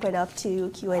before we open up to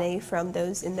Q&A from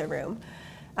those in the room.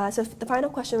 So the final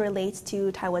question relates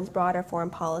to Taiwan's broader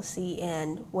foreign policy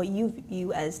and what you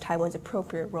view as Taiwan's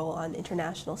appropriate role on the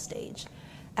international stage.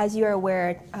 As you're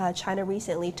aware, China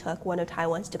recently took one of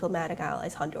Taiwan's diplomatic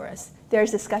allies, Honduras.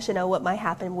 There's discussion of what might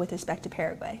happen with respect to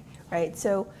Paraguay, right?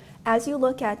 So as you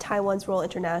look at Taiwan's role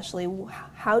internationally,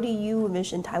 how do you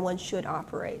envision Taiwan should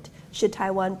operate? Should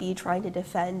Taiwan be trying to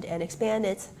defend and expand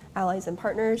its allies and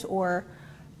partners, or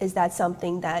is that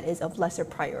something that is of lesser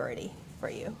priority for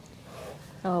you?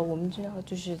 我们知道，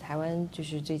就是台湾，就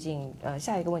是最近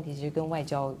下一个问题其实跟外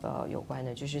交有关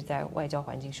的，就是在外交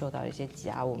环境受到了一些挤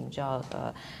压。我们知道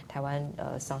台湾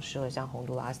丧失了像洪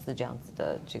都拉斯这样子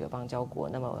的这个邦交国，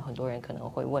那么很多人可能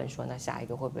会问说，那下一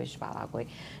个会不会是巴拉圭？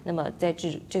那么在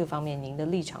这个方面，您的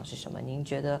立场是什么？您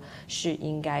觉得是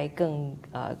应该更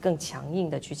强硬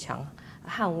的去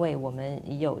捍卫我们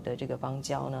已有的这个邦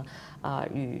交呢？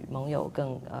与盟友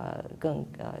更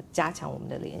加强我们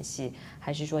的联系，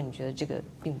还是说你觉得这个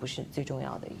并不是最重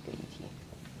要的一个议题？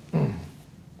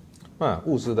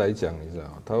务实来讲，你知道，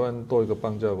台湾多一个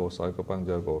邦交国少一个邦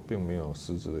交国，并没有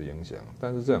实质的影响。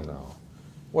但是这样的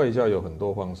外交有很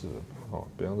多方式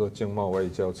比方说经贸外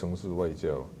交、城市外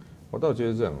交，我倒觉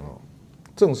得这样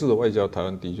正式的外交，台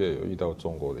湾的确有遇到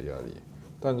中国的压力。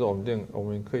但是我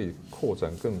们可以扩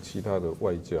展更其他的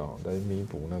外交来弥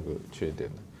补那个缺点。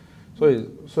所以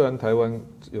虽然台湾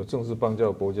有正式邦交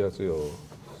的国家只有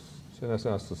现在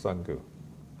剩下13个，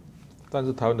但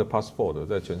是台湾的 passport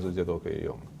在全世界都可以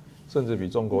用，甚至比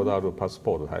中国大陆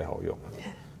passport 还好用。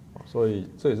所以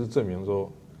这也是证明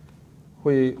说，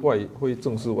非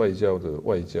正式外交的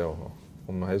外交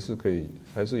我们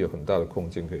还是有很大的空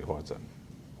间可以发展。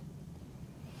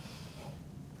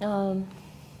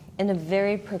In a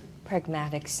very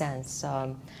pragmatic sense,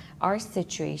 our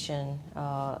situation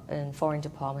in foreign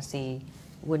diplomacy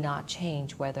would not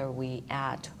change whether we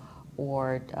add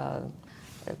or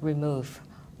remove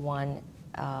one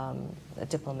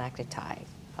diplomatic tie.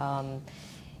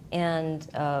 And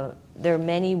there are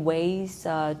many ways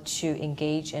to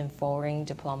engage in foreign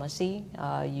diplomacy.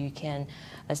 You can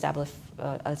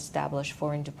establish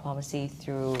foreign diplomacy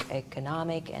through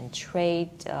economic and trade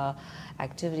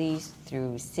activities,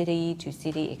 through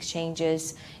city-to-city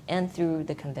exchanges, and through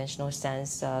the conventional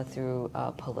sense through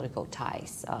political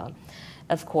ties.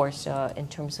 Of course, in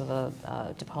terms of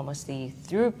diplomacy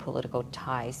through political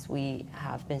ties, we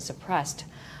have been suppressed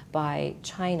by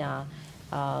China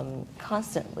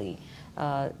constantly,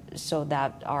 so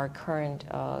that our current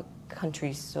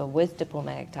countries with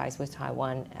diplomatic ties with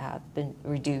Taiwan have been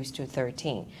reduced to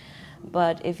 13.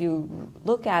 But if you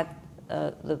look at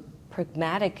the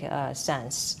pragmatic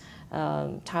sense,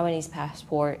 Taiwanese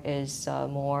passport is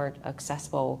more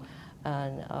accessible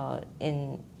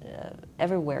in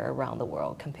everywhere around the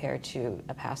world compared to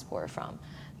a passport from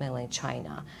mainland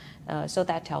China. So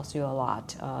that tells you a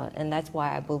lot, and that's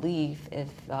why I believe if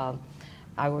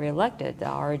I were elected,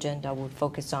 our agenda would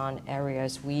focus on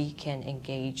areas we can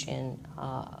engage in,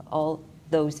 all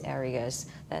those areas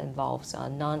that involves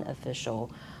non-official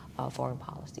foreign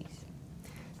policies.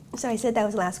 So I said that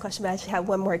was the last question, but I actually have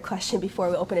one more question before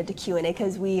we open it to Q&A,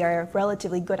 because we are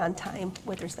relatively good on time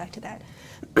with respect to that.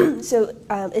 So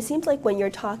it seems like when you're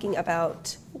talking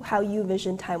about how you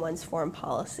vision Taiwan's foreign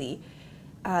policy,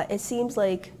 it seems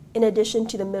like in addition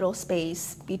to the middle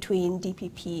space between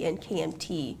DPP and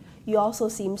KMT, you also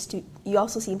seem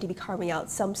to be carving out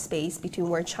some space between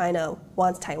where China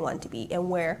wants Taiwan to be and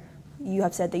where you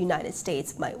have said the United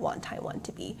States might want Taiwan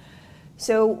to be.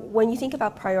 So when you think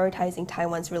about prioritizing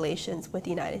Taiwan's relations with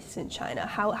the United States and China,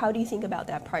 how do you think about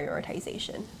that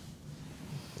prioritization?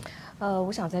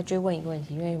 我想再追问一个问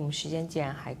题，因为我们时间既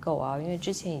然还够啊，因为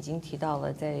之前已经提到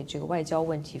了，在这个外交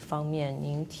问题方面，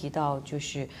您提到就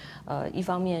是一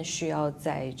方面是要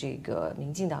在这个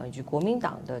民进党以及国民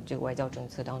党的这个外交政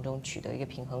策当中取得一个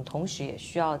平衡，同时也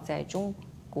需要在中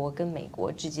国跟美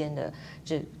国之间的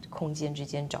这空间之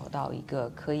间找到一个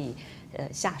可以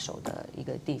下手的一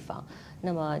个地方。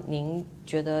那么您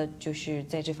觉得就是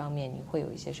在这方面，你会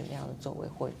有一些什么样的作为，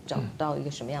或找到一个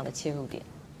什么样的切入点？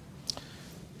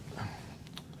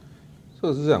这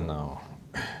个是这样的哦，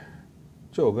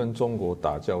就我跟中国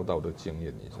打交道的经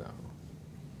验，你知道吗？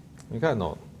你看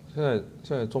哦，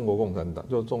现在中国共产党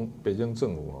就北京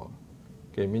政府哦，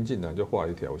给民进党就画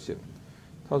一条线，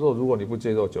他说如果你不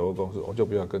接受九二共识，我就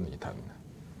不要跟你谈了。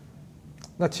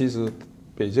那其实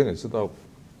北京也知道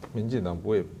民进党不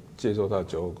会接受他的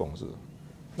九二共识，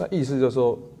那意思就是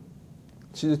说，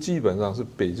其实基本上是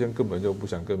北京根本就不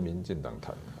想跟民进党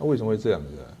谈。那为什么会这样子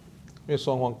呢？因为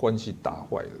双方关系打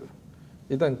坏了。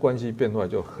一旦关系变坏，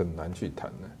就很难去谈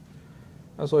了。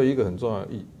那所以一个很重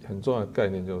要的概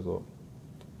念就是说，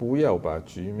不要把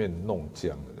局面弄僵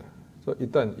了。所以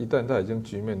一旦他已经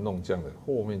局面弄僵了，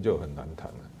后面就很难谈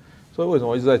了。所以为什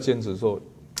么我一直在坚持说，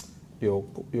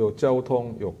有交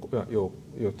通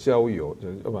有交友，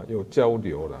有交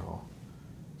流了哈，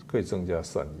可以增加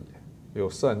善意，有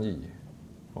善意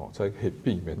哦，才可以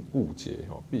避免误解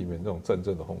哦，避免这种战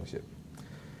争的风险。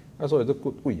那所以这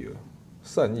贵了。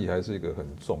善意还是一个很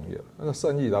重要。那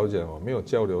善意老讲哦，没有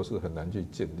交流是很难去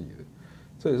建立的。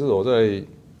这也是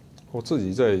我自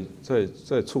己在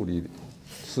处理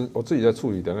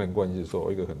两岸关系的时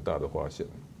候一个很大的发现。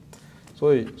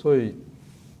所以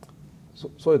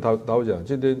老讲，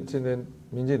今天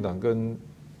民进党跟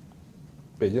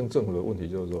北京政府的问题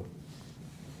就是说，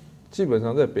基本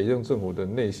上在北京政府的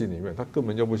内心里面，他根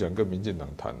本就不想跟民进党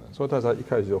谈了，所以他才一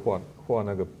开始就画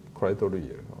那个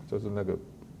criteria， 就是那个。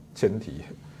前提，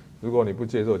如果你不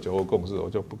接受九二共识，我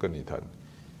就不跟你谈。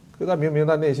可是他明明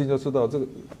他内心就知道这个，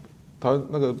他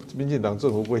那个民进党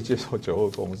政府不会接受九二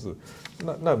共识，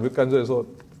那你就干脆说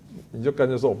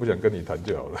我不想跟你谈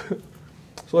就好了。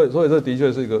所以这的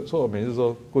确是一个，所以我每次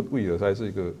说 good will 才是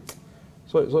一个，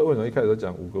所以为什么一开始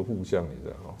讲5个互相，你知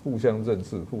道吗？互相认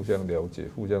识、互相了解、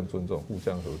互相尊重、互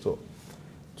相合作，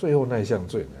最后那一项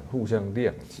最难，互相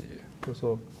谅解，就是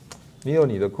说你有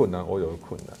你的困难，我有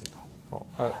困难。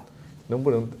能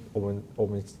不能我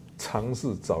们尝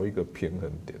试找一个平衡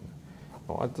点？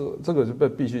这个就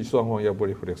必须双方要不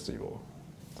flexible。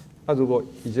如果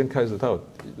已经开始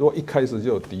如果一开始就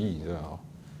有敌意，知道吗？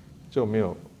就没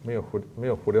有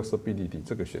flexibility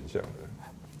这个选项的，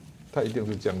它一定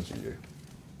是僵局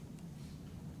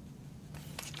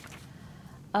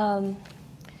的。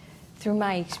Through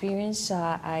my experience,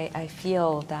 I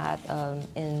feel that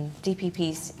in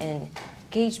DPP's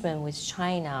engagement with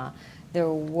China, there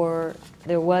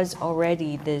was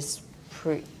already this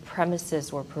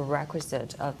premises or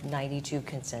prerequisite of 92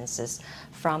 consensus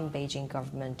from Beijing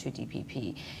government to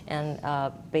DPP, and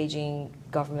Beijing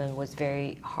government was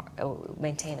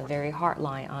maintained a very hard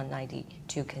line on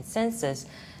 92 consensus,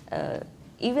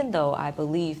 even though I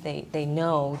believe they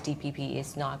know DPP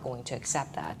is not going to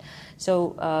accept that.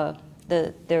 So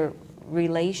their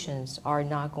relations are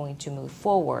not going to move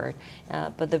forward.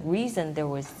 But the reason there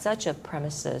was such a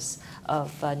premises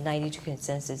of 92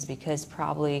 consensus because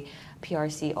probably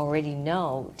PRC already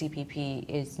know DPP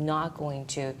is not going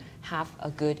to have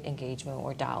a good engagement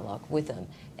or dialogue with them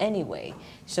anyway.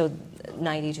 So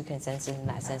 92 consensus in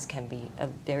that sense can be a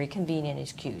very convenient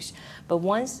excuse. But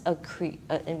once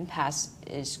an impasse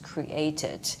is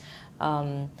created,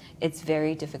 it's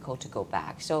very difficult to go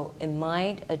back. So in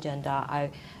my agenda,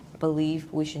 I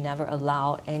believe we should never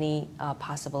allow any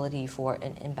possibility for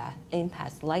an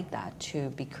impasse like that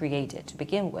to be created to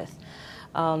begin with.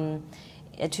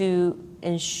 To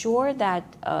ensure that,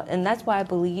 and that's why I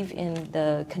believe in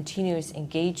the continuous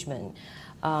engagement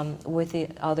with the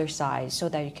other side, so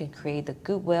that you can create the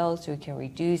goodwill, so you can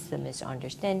reduce the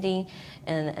misunderstanding,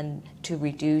 and to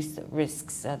reduce the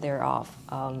risks thereof.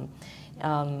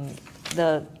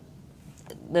 The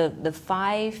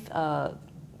five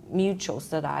mutuals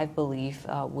that I believe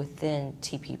within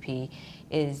TPP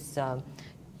is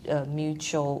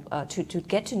mutual to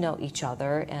get to know each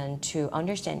other and to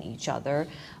understand each other,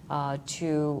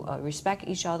 to respect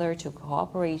each other, to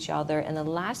cooperate each other. And the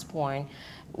last point,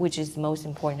 which is the most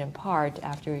important part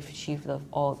after we've achieved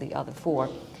all the other four,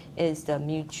 is the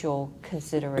mutual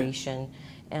consideration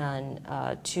and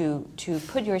to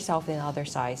put yourself in the other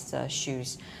side's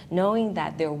shoes, knowing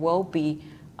that there will be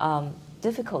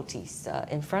difficulties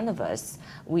in front of us.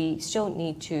 We still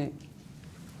need to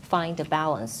find a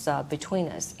balance between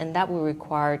us, and that will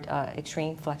require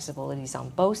extreme flexibilities on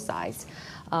both sides,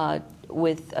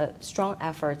 with strong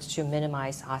efforts to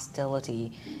minimize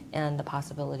hostility and the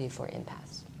possibility for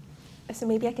impasse. So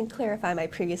maybe I can clarify my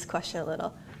previous question a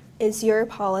little. Is your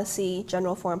policy,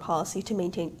 general foreign policy, to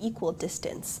maintain equal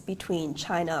distance between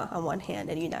China on one hand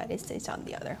and the United States on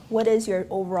the other? What is your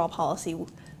overall policy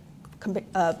to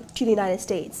the United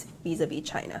States vis-a-vis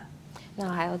China? 那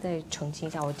还要再澄清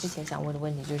一下，我之前想问的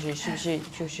问题就是，是不是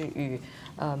就是与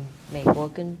美国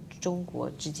跟中国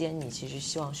之间，你其实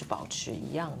希望是保持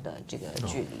一样的这个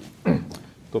距离？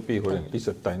 To be frank, it's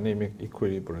a dynamic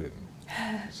equilibrium.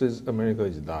 Since America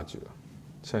is larger,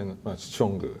 China much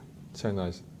stronger.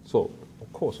 China is so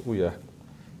of course we are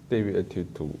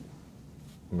deviated to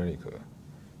America.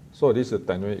 So this is a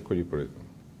dynamic equilibrium.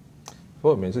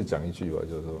 我每次讲一句话，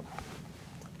就是说，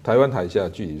台湾海峡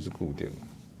距离是固定的。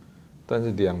 但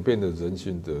是两边的人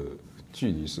心的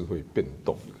距离是会变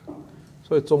动的，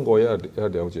所以中国要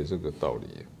了解这个道理。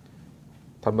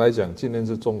坦白讲，今天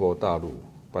是中国大陆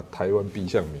把台湾逼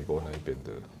向美国那一边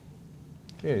的，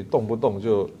因为你动不动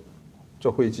就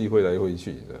飞机飞来飞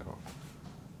去，你知道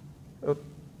吗？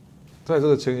在这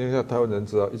个情形下，台湾人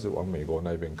只好一直往美国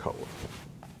那边靠。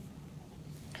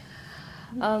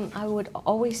I would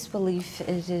always believe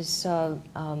it is a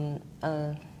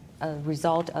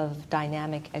result of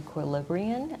dynamic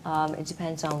equilibrium. It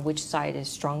depends on which side is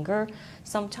stronger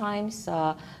sometimes,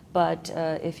 but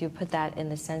if you put that in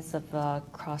the sense of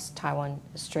cross-Taiwan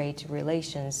Strait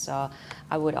relations,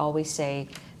 I would always say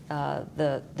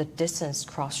the distance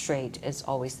cross-strait is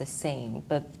always the same,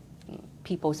 but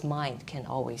people's mind can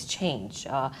always change.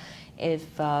 If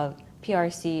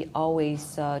PRC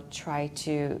always try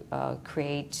to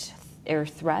create air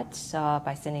threats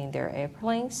by sending their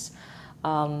airplanes,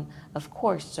 of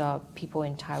course, people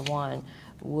in Taiwan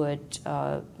would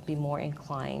be more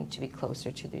inclined to be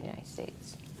closer to the United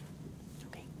States.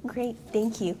 Okay, great,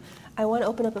 thank you. I want to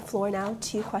open up the floor now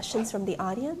to questions from the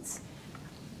audience.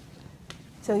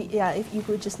 So yeah, if you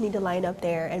would just need to line up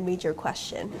there and read your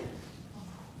question.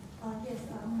 Yes,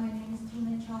 my name is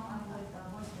Tina Chong. I'm with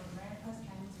Voice of America's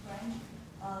Chinese branch.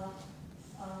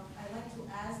 I'd like to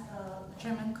ask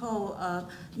Chairman Koh,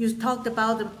 you talked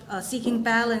about seeking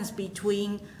balance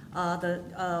between the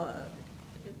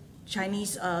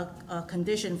Chinese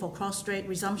condition for cross-strait,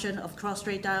 resumption of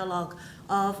cross-strait dialogue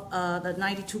of the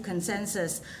 92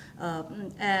 consensus,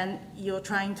 and you're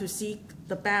trying to seek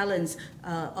the balance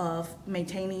of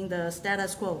maintaining the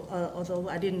status quo, although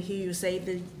I didn't hear you say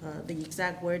the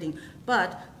exact wording.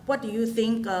 But what do you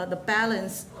think the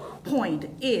balance point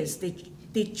is?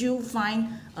 Did you find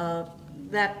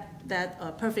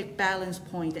that perfect balance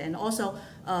point? And also,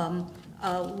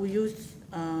 will you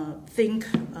think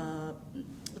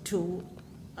to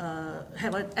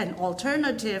have an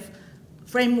alternative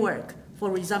framework for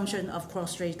resumption of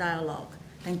cross-strait dialogue?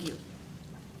 Thank you.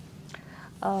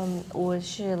 我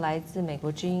是来自美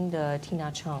国之音的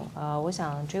Tina Cheng。我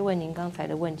想追问您刚才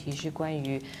的问题是关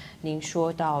于您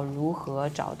说到如何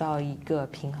找到一个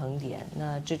平衡点。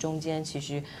那这中间其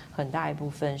实很大一部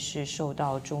分是受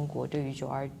到中国对于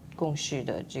9·2共识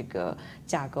的这个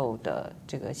架构的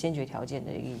这个先决条件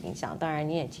的一个影响。当然，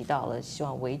你也提到了希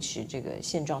望维持这个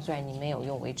现状，虽然您没有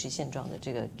用维持现状的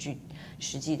这个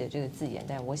实际的这个字眼，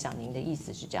但我想您的意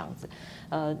思是这样子。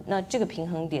那这个平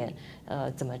衡点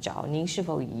怎么找？您是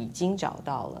否已经找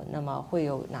到了？那么会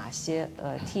有哪些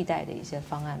替代的一些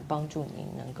方案帮助您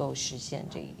能够实现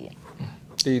这一点？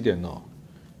第一点哦，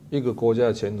一个国家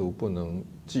的前途不能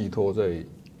寄托在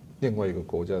另外一个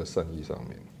国家的善意上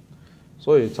面。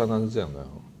所以常常是这样的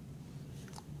哦，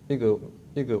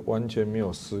一个完全没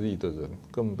有实力的人，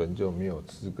根本就没有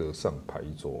资格上牌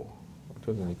桌，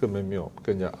就是你根本没有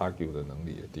跟人家 argue 的能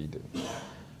力。第一点，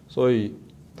所以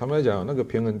坦白讲，那个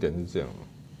平衡点是这样的：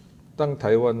当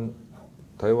台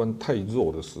湾太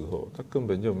弱的时候，他根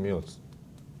本就没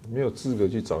有资格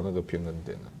去找那个平衡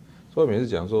点了。所以每次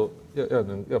讲说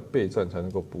要备战才能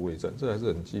够不畏战，这还是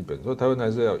很基本。所以台湾还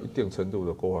是要有一定程度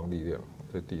的国防力量，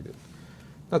这第一点。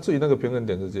那至于那个平衡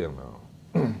点是这样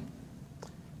的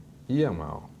一样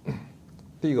嘛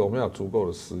第一个我们要有足够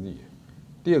的实力，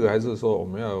第二个还是说我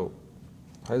们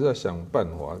还是要想办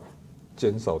法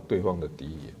减少对方的敌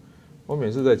意。我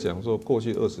每次在讲说，过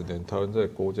去20年台湾在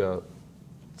国家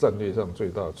战略上最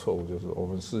大的错误就是我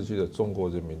们失去了中国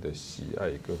人民的喜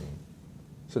爱跟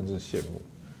甚至羡慕。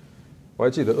我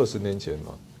还记得20年前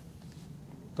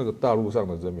那个大陆上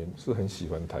的人民是很喜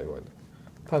欢台湾的。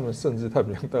他们甚至探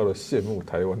明到了羡慕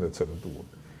台湾的程度，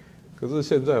可是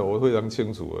现在我非常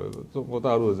清楚了，中国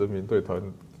大陆的人民对台湾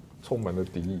充满了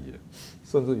敌意，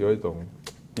甚至有一种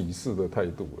鄙视的态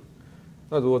度。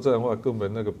那如果这样的话，根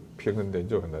本那个平衡点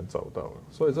就很难找到了。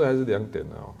所以这还是2点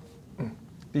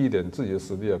第一点，自己的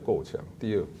实力要够强；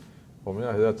第二，我们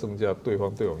还是要增加对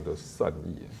方对我们的善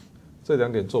意。这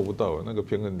2点做不到了，那个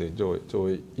平衡点就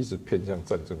会一直偏向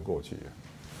战争过去。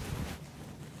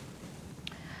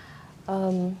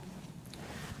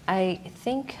I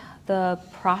think the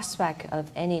prospect of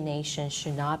any nation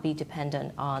should not be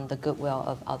dependent on the goodwill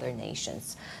of other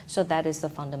nations. So that is the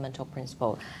fundamental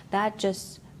principle. That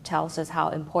just tells us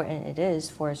how important it is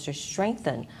for us to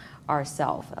strengthen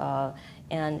ourselves.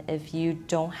 And if you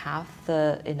don't have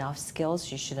enough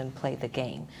skills, you shouldn't play the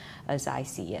game, as I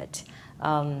see it.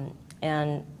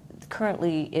 And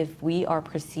currently, if we are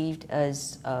perceived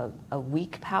as a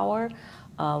weak power,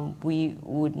 we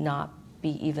would not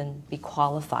even be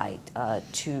qualified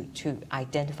to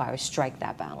identify or strike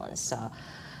that balance.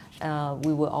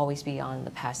 We will always be on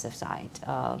the passive side.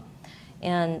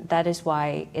 And that is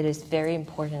why it is very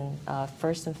important,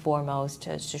 first and foremost,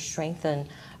 to strengthen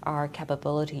our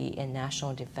capability in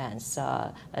national defense,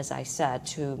 as I said,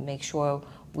 to make sure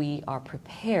we are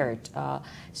prepared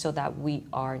so that we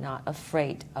are not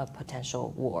afraid of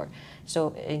potential war.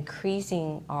 So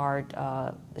increasing our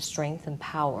strength and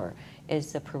power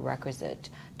is the prerequisite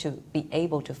to be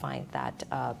able to find that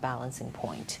balancing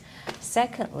point.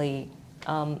 Secondly,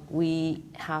 we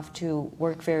have to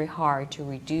work very hard to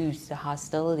reduce the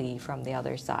hostility from the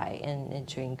other side and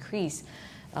to increase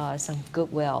some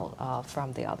goodwill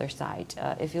from the other side.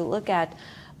 If you look at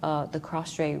the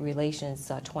cross-strait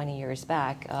relations 20 years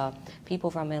back,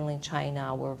 people from mainland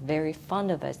China were very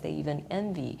fond of us. They even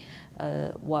envy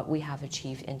what we have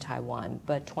achieved in Taiwan.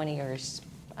 But 20 years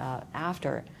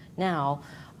after now,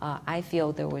 I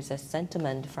feel there was a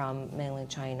sentiment from mainland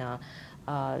China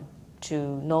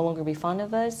to no longer be fond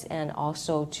of us and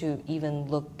also to even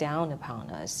look down upon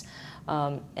us.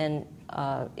 And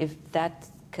if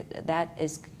that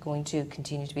is going to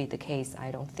continue to be the case,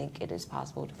 I don't think it is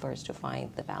possible for us to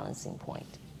find the balancing point.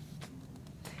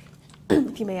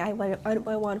 If you may, I want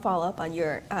to follow up on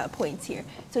your points here.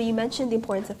 So you mentioned the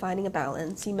importance of finding a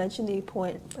balance. You mentioned the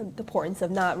importance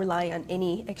of not relying on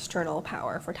any external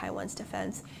power for Taiwan's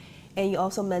defense. And you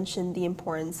also mentioned the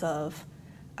importance of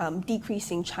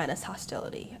decreasing China's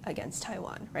hostility against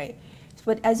Taiwan, right?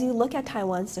 But as you look at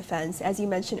Taiwan's defense, as you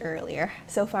mentioned earlier,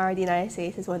 so far the United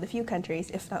States is one of the few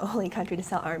countries, if not only country, to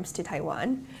sell arms to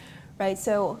Taiwan, right?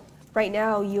 So right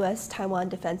now, U.S. Taiwan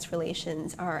defense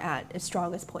relations are at its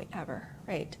strongest point ever,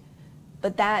 right?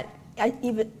 But that,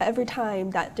 even every time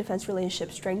that defense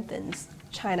relationship strengthens,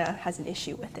 China has an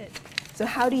issue with it. So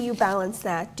how do you balance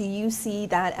that? Do you see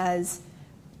that as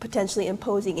potentially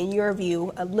imposing, in your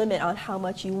view, a limit on how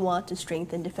much you want to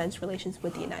strengthen defense relations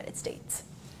with the United States?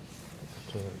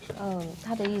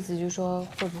 他的意思就是说，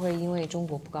会不会因为中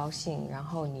国不高兴，然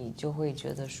后你就会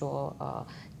觉得说，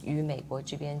与美国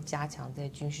这边加强在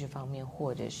军事方面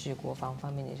或者是国防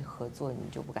方面的合作，你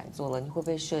就不敢做了？你会不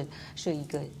会设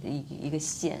一个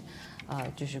线，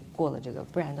就是过了这个，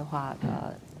不然的话，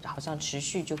好像持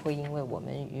续就会因为我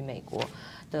们与美国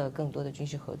的更多的军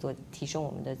事合作，提升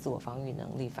我们的自我防御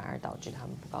能力，反而导致他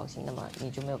们不高兴，那么你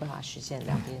就没有办法实现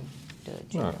两边的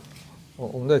均衡。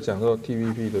我们在讲到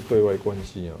TPP 的对外关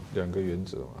系啊，2个原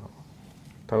则嘛，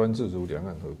台湾自主，两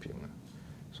岸和平啊。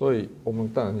所以我们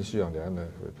当然是希望两岸的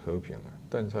和平啊，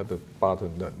但它的 bottom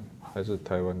line 还是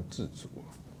台湾自主啊。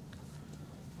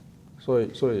所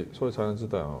以才能知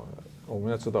道，我们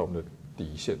要知道我们的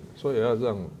底线，所以要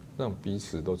让彼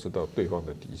此都知道对方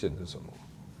的底线是什么。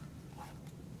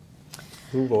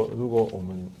如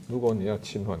果你要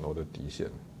侵犯我的底线，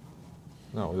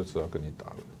那我就只好跟你打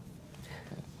了。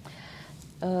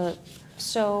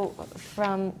So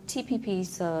from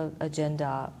TPP's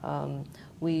agenda,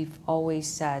 we've always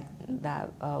said that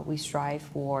we strive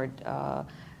for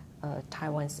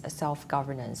Taiwan's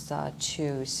self-governance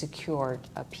to secure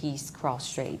a peace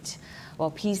cross-strait. While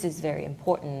peace is very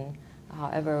important,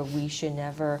 however, we should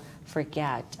never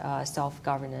forget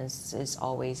self-governance is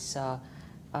always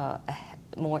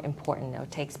more important, or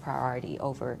takes priority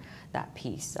over that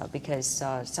peace, because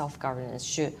self-governance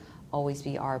should always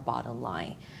be our bottom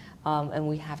line. And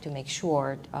we have to make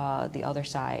sure the other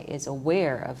side is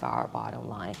aware of our bottom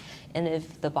line. And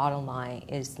if the bottom line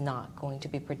is not going to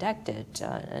be protected,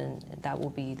 and that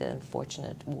will be the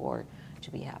unfortunate war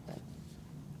to be happen.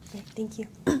 Okay, thank you.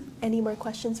 Any more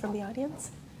questions from the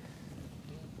audience?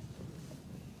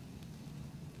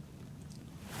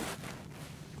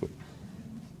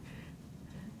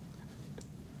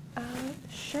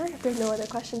 Sure, if there's no other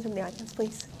questions from the audience,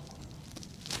 please.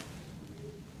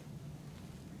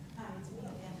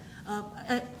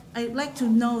 I'd like to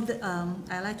know that,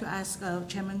 I'd like to ask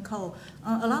Chairman Ko.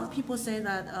 A lot of people say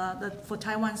that for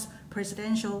Taiwan's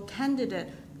presidential candidate,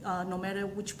 no matter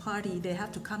which party, they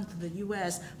have to come to the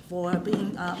U.S. for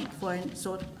being for a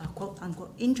sort of quote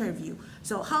unquote interview.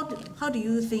 So how do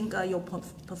you think your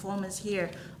performance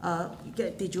here?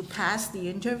 Did you pass the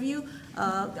interview?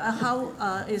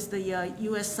 How is the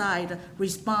U.S. side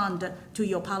respond to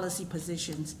your policy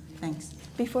positions? Thanks.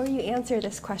 Before you answer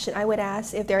this question, I would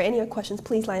ask if there are any questions,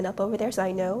 please line up over there so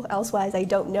I know. Elsewise, I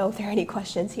don't know if there are any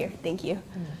questions here. Thank you.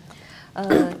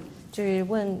 就是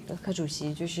问柯主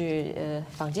席，就是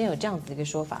坊间有这样子的一个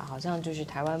说法，好像就是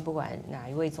台湾不管哪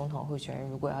一位总统候选人，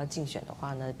如果要竞选的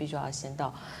话呢，必须要先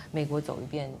到美国走一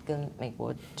遍，跟美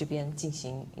国这边进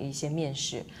行一些面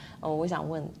试。我想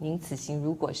问您，此行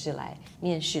如果是来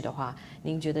面试的话，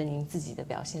您觉得您自己的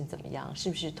表现怎么样？是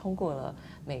不是通过了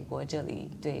美国这里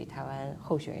对台湾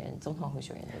候选人、总统候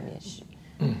选人的面试？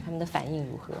他们的反应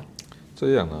如何？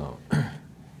这样啊，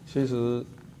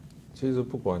其实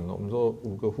不管我们说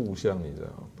5个互相，你知道，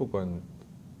不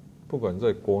管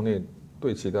在国内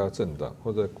对其他政党，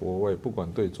或在国外，不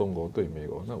管对中国对美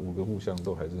国，那5个互相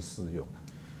都还是适用，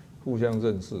互相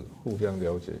认识、互相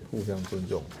了解、互相尊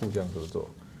重、互相合作，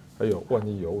还有万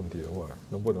一有问题的话，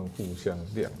能不能互相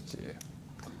谅解？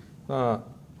那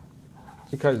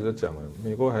一开始就讲了，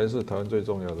美国还是台湾最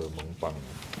重要的盟邦，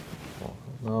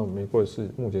然后美国是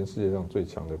目前世界上最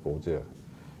强的国家，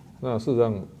那事实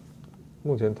上。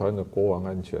目前台湾的国王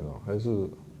安全还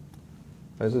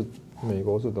是美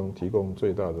国是能提供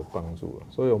最大的帮助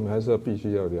所以我们还是必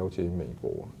须要了解美国。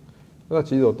那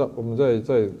其实我们我们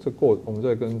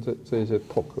在跟这一些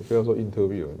talk， 不要说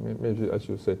interview，maybe I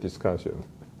should say discussion。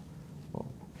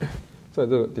在这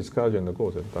个 discussion 的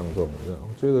过程当中，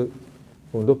我觉得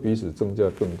我们都彼此增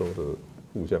加更多的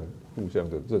互相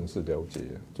的认识、了解、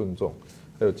尊重，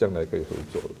还有将来可以合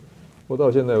作的。我到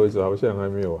现在为止好像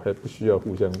还不需要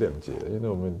互相谅解，因为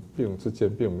我们之间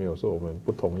并没有说我们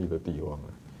不同意的地方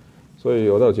所以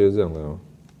我倒觉得这样的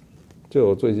就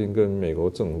我最近跟美国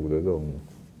政府的这种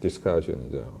discussion， 你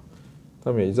知道吗？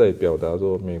他们一再表达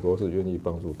说美国是愿意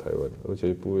帮助台湾，而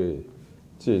且不会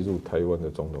介入台湾的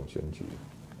总统选举。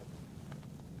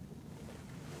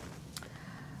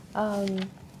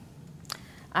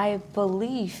I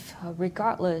believe,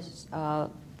 regardless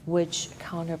which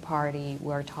counterparty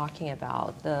we're talking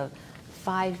about, the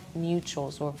 5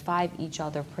 mutuals or 5 each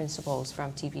other principles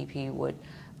from TPP would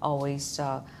always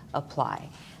apply,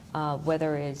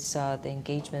 whether it's the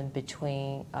engagement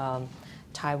between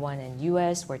Taiwan and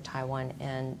U.S. or Taiwan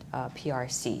and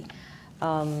PRC.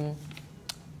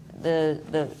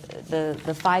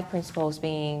 The 5 principles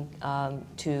being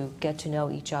to get to know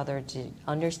each other, to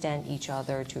understand each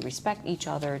other, to respect each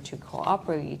other, to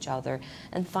cooperate with each other,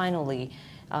 and finally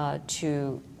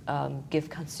to give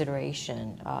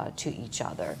consideration to each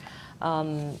other.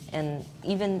 And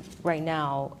even right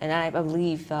now, and I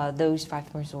believe those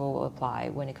 5 principles will apply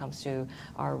when it comes to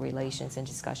our relations and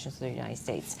discussions with the United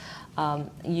States.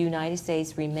 United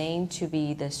States remain to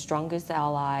be the strongest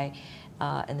ally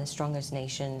and the strongest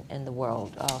nation in the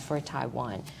world for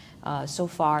Taiwan. So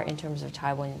far, in terms of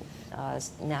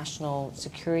Taiwan's national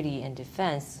security and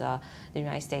defense, the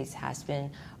United States has been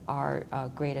our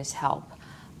greatest help.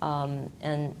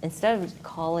 And instead of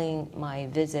calling my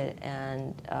visit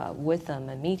and with them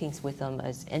and meetings with them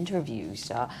as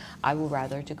interviews, I would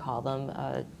rather to call them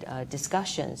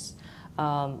discussions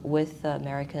with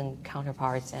American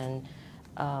counterparts and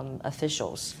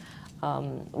officials.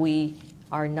 We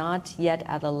are not yet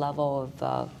at the level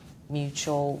of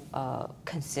mutual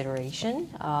consideration.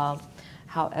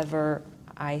 However,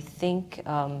 I think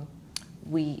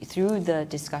through the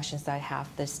discussions that I have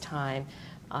this time,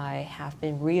 I have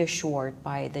been reassured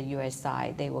by the U.S.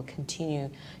 side they will continue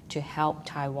to help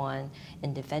Taiwan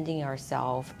in defending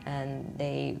ourselves, and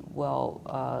they will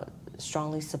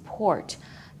strongly support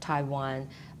Taiwan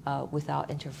without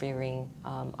interfering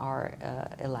our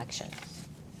election.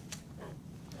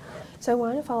 So I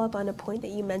want to follow up on a point that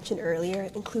you mentioned earlier,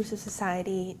 inclusive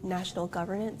society, national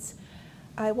governance.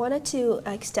 I wanted to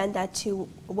extend that to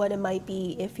what it might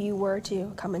be if you were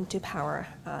to come into power,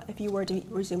 if you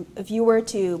were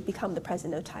to become the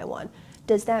president of Taiwan.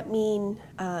 Does that mean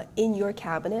in your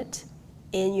cabinet,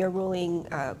 in your ruling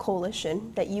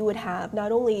coalition, that you would have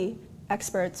not only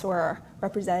experts or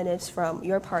representatives from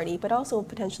your party, but also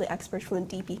potentially experts from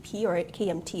the DPP or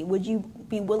KMT? Would you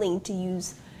be willing to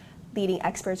use leading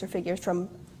experts or figures from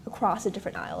across a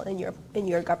different aisle in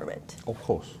your government? Of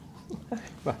course.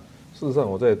 事实上，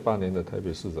我在8年的台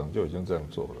北市长就已经这样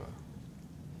做了。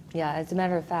Yeah, as a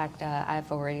matter of fact, I've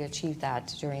already achieved that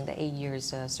during the 8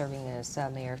 years serving as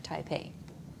Mayor of Taipei.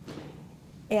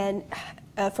 And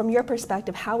from your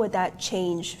perspective, how would that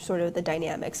change sort of the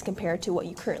dynamics compared to what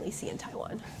you currently see in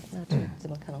Taiwan? 那这怎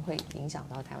么可能会影响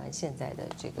到台湾现在的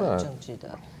这个政治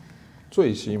的？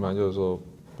最起码就是说，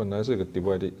本来是一个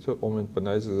divided， 就我们本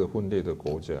来是个分裂的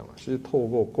国家嘛，其实透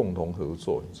过共同合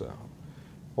作，你知道吗？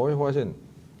我会发现。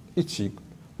一起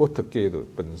work together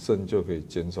本身就可以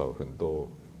减少很多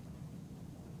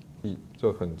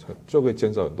就可以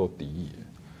减少很多敌意，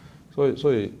所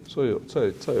以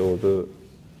在我的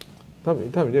他们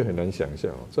一定很难想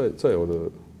象，在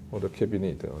我的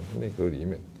cabinet 内阁里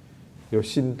面有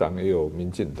新党也有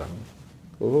民进党，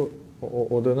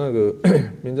我的那个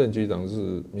民政局长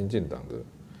是民进党的，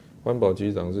环保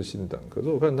局长是新党，可是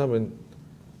我看他们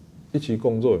一起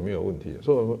工作也没有问题，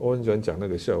所以我很喜欢讲那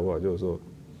个笑话，就是说。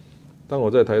当我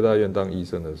在台大院当医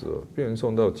生的时候，病人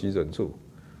送到急诊处，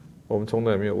我们从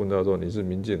来没有问他说你是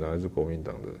民进党还是国民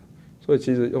党的，所以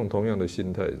其实用同样的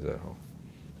心态在哈。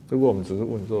如果我们只是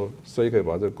问说谁可以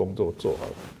把这个工作做好，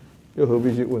又何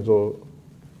必去问说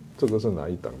这个是哪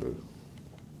一党的？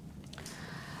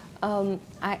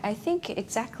 I think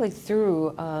exactly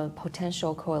through a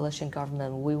potential coalition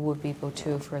government, we would be able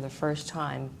to, for the first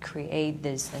time, create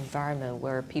this environment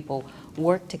where people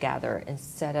work together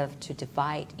instead of to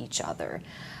divide each other.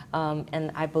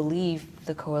 And I believe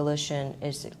the coalition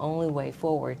is the only way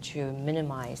forward to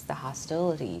minimize the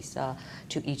hostilities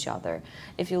to each other.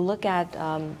 If you look at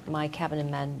my cabinet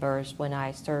members when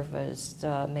I served as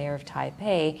the Mayor of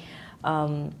Taipei,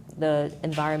 the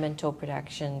Environmental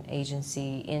Protection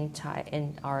Agency in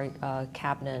our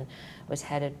cabinet was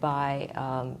headed by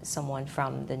someone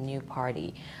from the new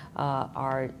party.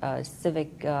 Our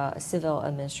civil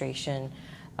administration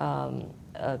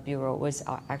bureau was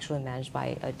actually managed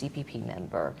by a DPP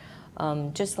member.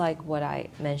 Just like what I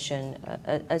mentioned,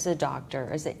 as a doctor,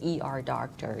 as an ER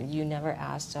doctor, you never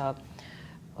asked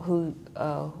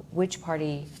which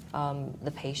party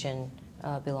the patient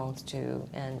belongs to,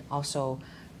 and also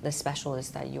the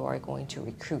specialist that you are going to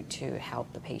recruit to help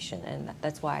the patient. And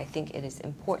that's why I think it is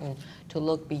important to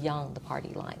look beyond the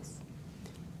party lines.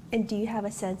 And do you have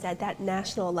a sense at that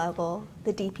national level,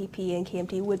 the DPP and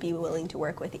KMT would be willing to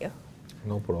work with you?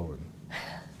 No problem.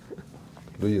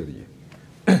 Really.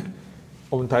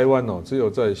 我们台湾只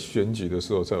有在选举的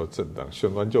时候才有政党，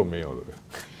选完就没有了。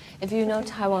 If you know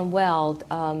Taiwan well,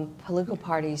 political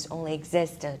parties only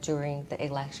exist during the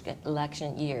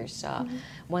election years.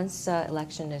 Once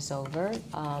election is over,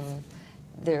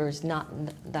 there's not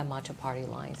that much of party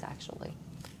lines, actually.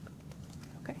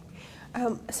 Okay.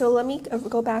 So let me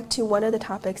go back to one of the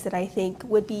topics that I think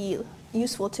would be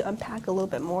useful to unpack a little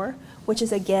bit more, which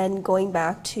is again going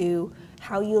back to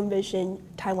how you envision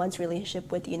Taiwan's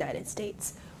relationship with the United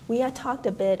States. We had talked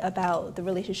a bit about the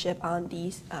relationship on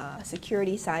the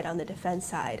security side, on the defense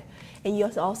side, and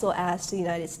you also asked the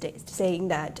United States, saying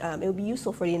that it would be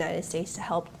useful for the United States to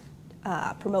help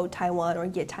promote Taiwan or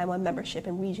get Taiwan membership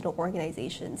in regional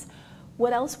organizations.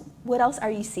 What else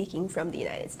are you seeking from the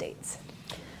United States?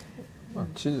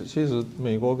 其实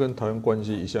美国跟台湾关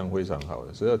系一向非常好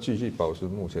的，只要继续保持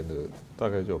目前的大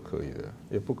概就可以了，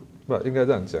也不应该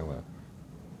这样讲了，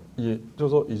也就是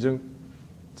说已经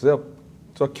只要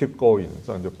keep going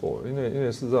这样就够了，因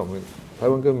为事实上我们台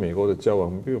湾跟美国的交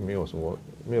往并没有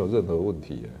任何问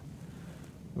题，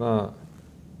那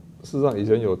事实上以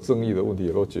前有争议的问题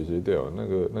也都解决掉了，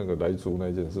那个莱猪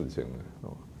那件事情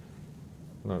哦，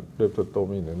那 Left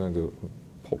Domain 的那个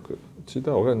poke， 其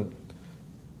他我看。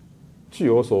 据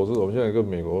我所知，我们现在跟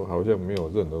美国好像没有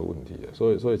任何问题，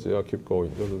所以只要 keep going，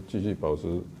 就是继续保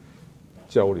持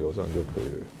交流上就可以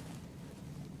了。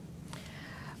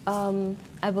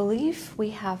I believe we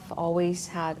have always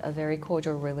had a very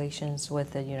cordial relations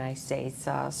with the United States,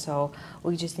 so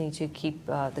we just need to keep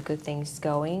the good things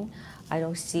going. I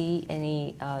don't see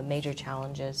any major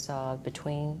challenges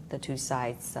between the two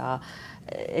sides,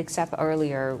 except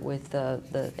earlier with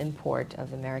the import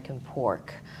of American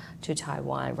pork to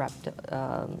Taiwan,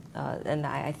 and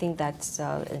I think that's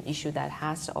an issue that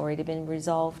has already been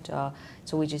resolved,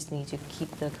 so we just need to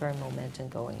keep the current momentum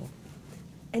going.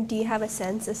 And do you have a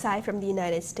sense, aside from the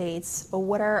United States, or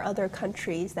what are other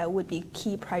countries that would be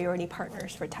key priority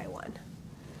partners for Taiwan?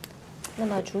 那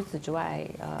么除此之外，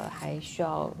还需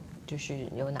要就是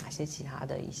有哪些其他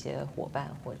的一些伙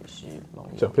伴或者是盟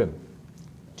友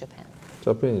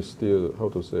Japan is still how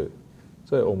to say，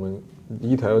 在我们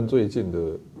离台湾最近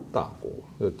的大国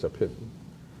叫 Japan，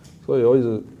 所以我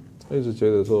一直觉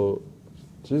得说，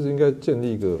其实应该建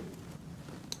立一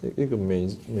个美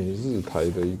日台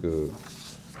的一个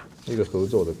合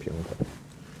作的平台。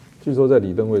据说在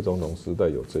李登辉总统时代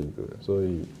有这一个，所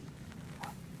以，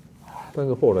但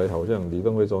是后来好像李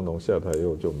登辉总统下台以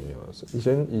后就没有了。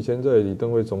以前在李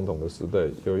登辉总统的时代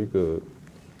有一个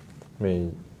美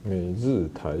日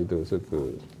台的这个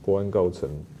国安高层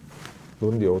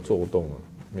轮流做动啊。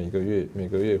 每个月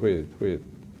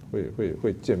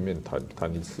会见面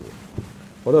谈一次，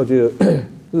我倒觉得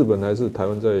日本还是台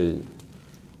湾在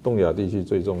东亚地区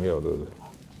最重要的，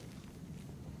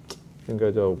应该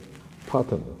叫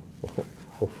partner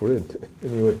或 friend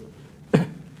anyway，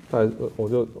 我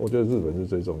觉得日本是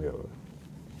最重要的。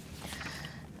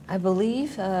 I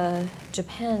believe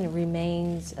Japan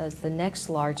remains as the next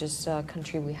largest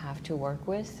country we have to work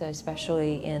with,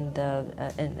 especially in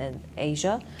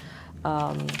Asia.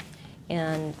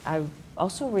 And I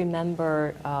also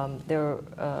remember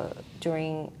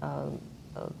during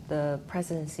the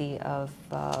presidency of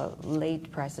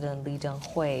late President Lee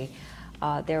Teng-hui,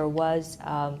 there was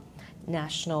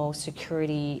national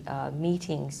security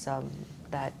meetings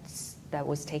that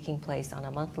was taking place on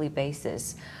a monthly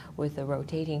basis with a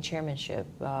rotating chairmanship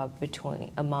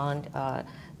among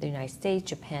the United States,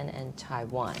 Japan, and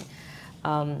Taiwan.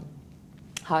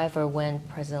 However, when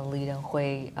President Lee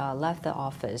Teng-hui left the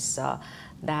office,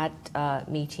 that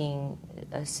meeting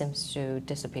seems to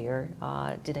disappear,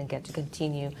 didn't get to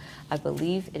continue. I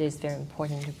believe it is very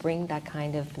important to bring that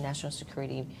kind of national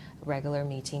security regular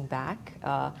meeting back.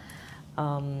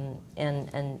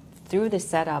 And through the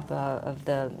setup of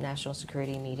the national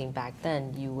security meeting back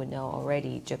then, you would know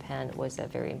already Japan was a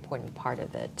very important part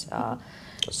of it.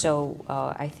 So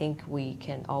I think we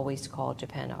can always call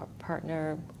Japan our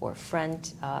partner or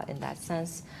friend in that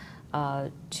sense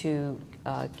to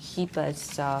keep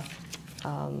us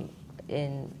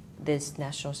in this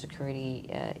national security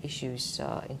issues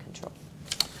in control.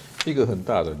 一个很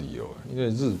大的理由，因为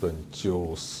日本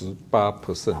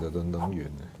98% 的能源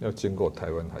要经过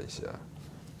台湾海峡，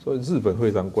所以日本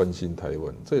非常关心台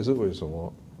湾。这也是为什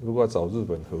么如果要找日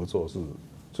本合作是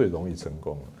最容易成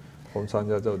功的。我们常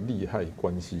常叫利害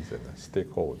关系人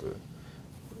 （stakeholder）。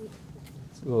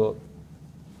说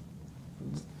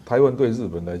台湾对日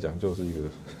本来讲就是一个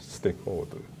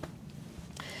stakeholder。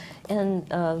 And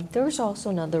there's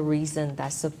also another reason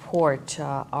that support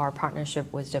our partnership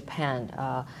with Japan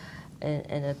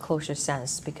in a closer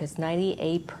sense, because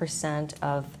 98%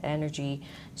 of energy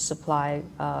supply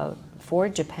for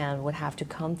Japan would have to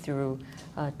come through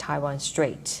Taiwan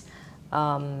Strait.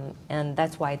 And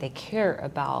that's why they care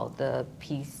about the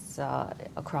peace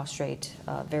across Strait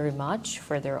very much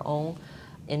for their own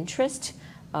interest.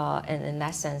 And in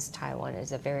that sense, Taiwan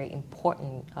is a very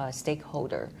important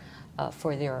stakeholder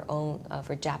for their own,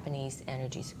 for Japanese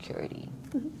energy security.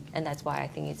 Mm-hmm. And that's why I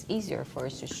think it's easier for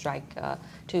us to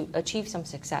to achieve some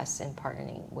success in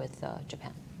partnering with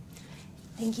Japan.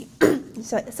 Thank you.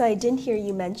 So I didn't hear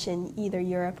you mention either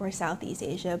Europe or Southeast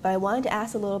Asia, but I wanted to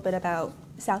ask a little bit about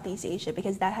Southeast Asia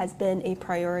because that has been a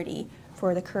priority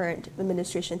for the current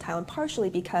administration in Taiwan, partially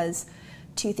because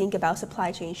to think about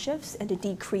supply chain shifts and to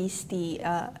decrease the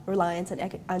reliance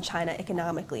on China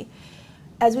economically.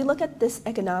 As we look at this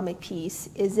economic piece,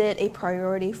 is it a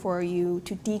priority for you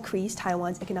to decrease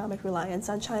Taiwan's economic reliance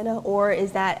on China, or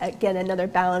is that, again, another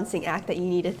balancing act that you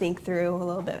need to think through a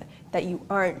little bit, that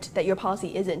your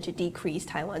policy isn't to decrease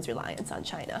Taiwan's reliance on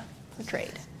China for trade?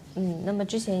 那么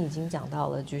之前已经讲到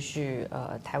了，就是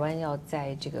台湾要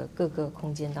在这个各个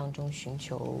空间当中寻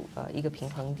求一个平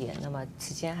衡点。那么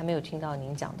此前还没有听到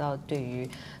您讲到对于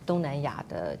东南亚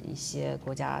的一些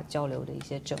国家交流的一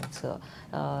些政策。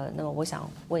那么我想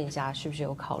问一下，是不是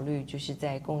有考虑就是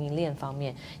在供应链方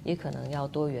面，也可能要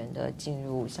多元的进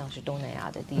入像是东南亚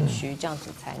的地区，这样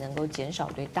子才能够减少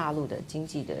对大陆的经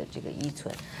济的这个依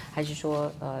存？还是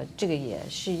说这个也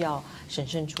是要审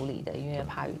慎处理的，因为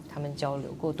怕与他们交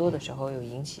流过多的时候有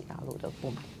引起大陆的不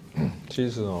满。其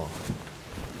实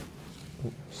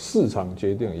市场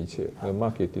决定一切 ，the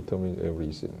market determines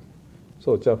everything，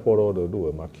 所以just follow the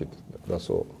rule market， that's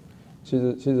all。其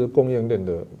实供应链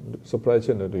的 supply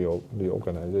chain 的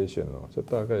reorganization 这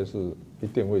大概是一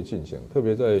定会进行，特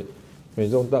别在美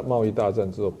中贸易大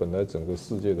战之后，本来整个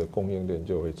世界的供应链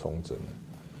就会重整了。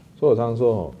所以我常常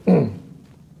说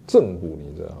政府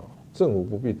你知道政府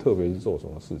不必特别去做什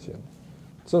么事情。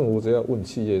政府只要问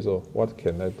企业说 What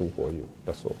can I do for you？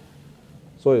 That's all。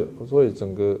所以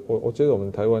整个我觉得我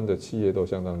们台湾的企业都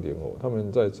相当灵活，他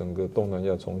们在整个东南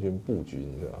亚重新布局，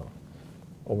你知道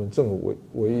我们政府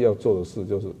唯一要做的事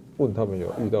就是问他们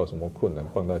有遇到什么困难，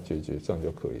帮他解决，这样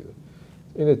就可以了。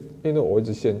因为我一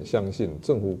直相信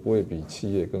政府不会比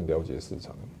企业更了解市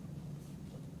场。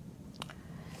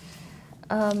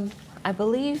I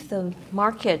believe the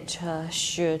market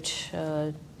should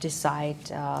decide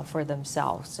for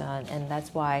themselves, and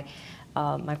that's why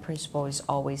my principle is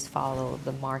always follow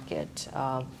the market.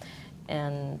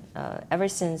 And ever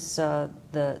since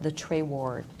the trade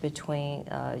war between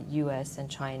U.S. and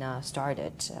China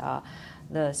started,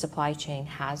 the supply chain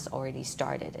has already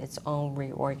started its own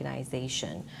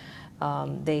reorganization.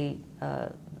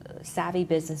 Savvy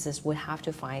businesses would have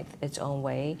to find its own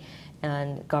way,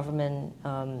 and government,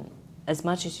 as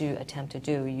much as you attempt to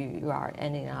do, you are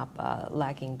ending up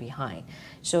lagging behind.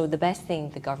 So the best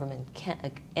thing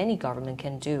any government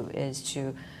can do is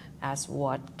to ask,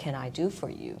 what can I do for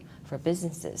you, for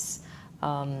businesses?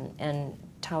 And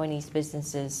Taiwanese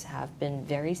businesses have been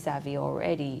very savvy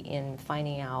already in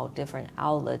finding out different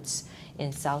outlets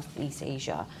in Southeast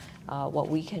Asia. What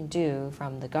we can do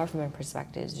from the government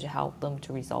perspective is to help them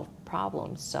to resolve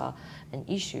problems and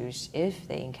issues if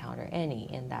they encounter any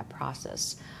in that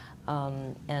process.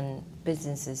 And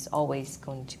business is always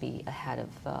going to be ahead of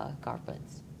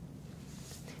governments.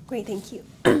 Great, thank you.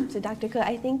 So Dr. Ke,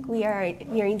 I think we are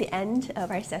nearing the end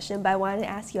of our session, but I wanted to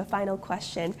ask you a final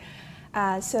question.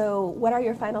 So what are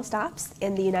your final stops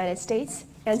in the United States?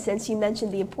 And since you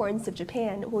mentioned the importance of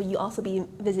Japan, will you also be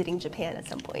visiting Japan at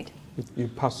some point?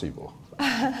 If possible.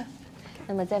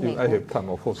 那么在美 I 国 have time,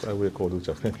 of course, I will go to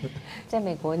Japan. 在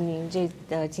美国，您今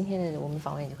天的我们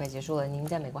访问已经快结束了。您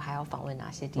在美国还要访问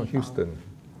哪些地方 Houston.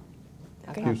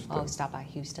 Okay. Houston. Oh, stop by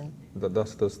Houston.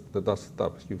 That's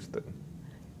stop Houston.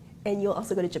 And you'll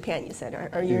also go to Japan, you said,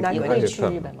 or you're not You going could to? 去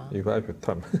日本吗 If I have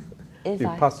time. If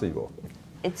If possible.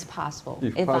 It's possible.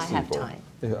 If I possible. have time.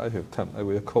 If I have time, I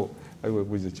will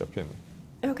visit Japan.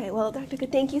 Okay, well, Dr. Ke,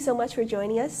 thank you so much for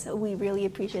joining us. We really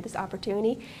appreciate this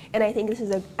opportunity, and I think this is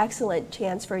an excellent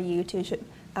chance for you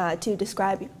to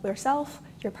describe yourself,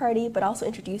 your party, but also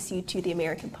introduce you to the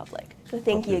American public. So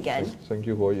thank you again. Thank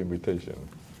you for your invitation.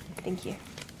 Thank you.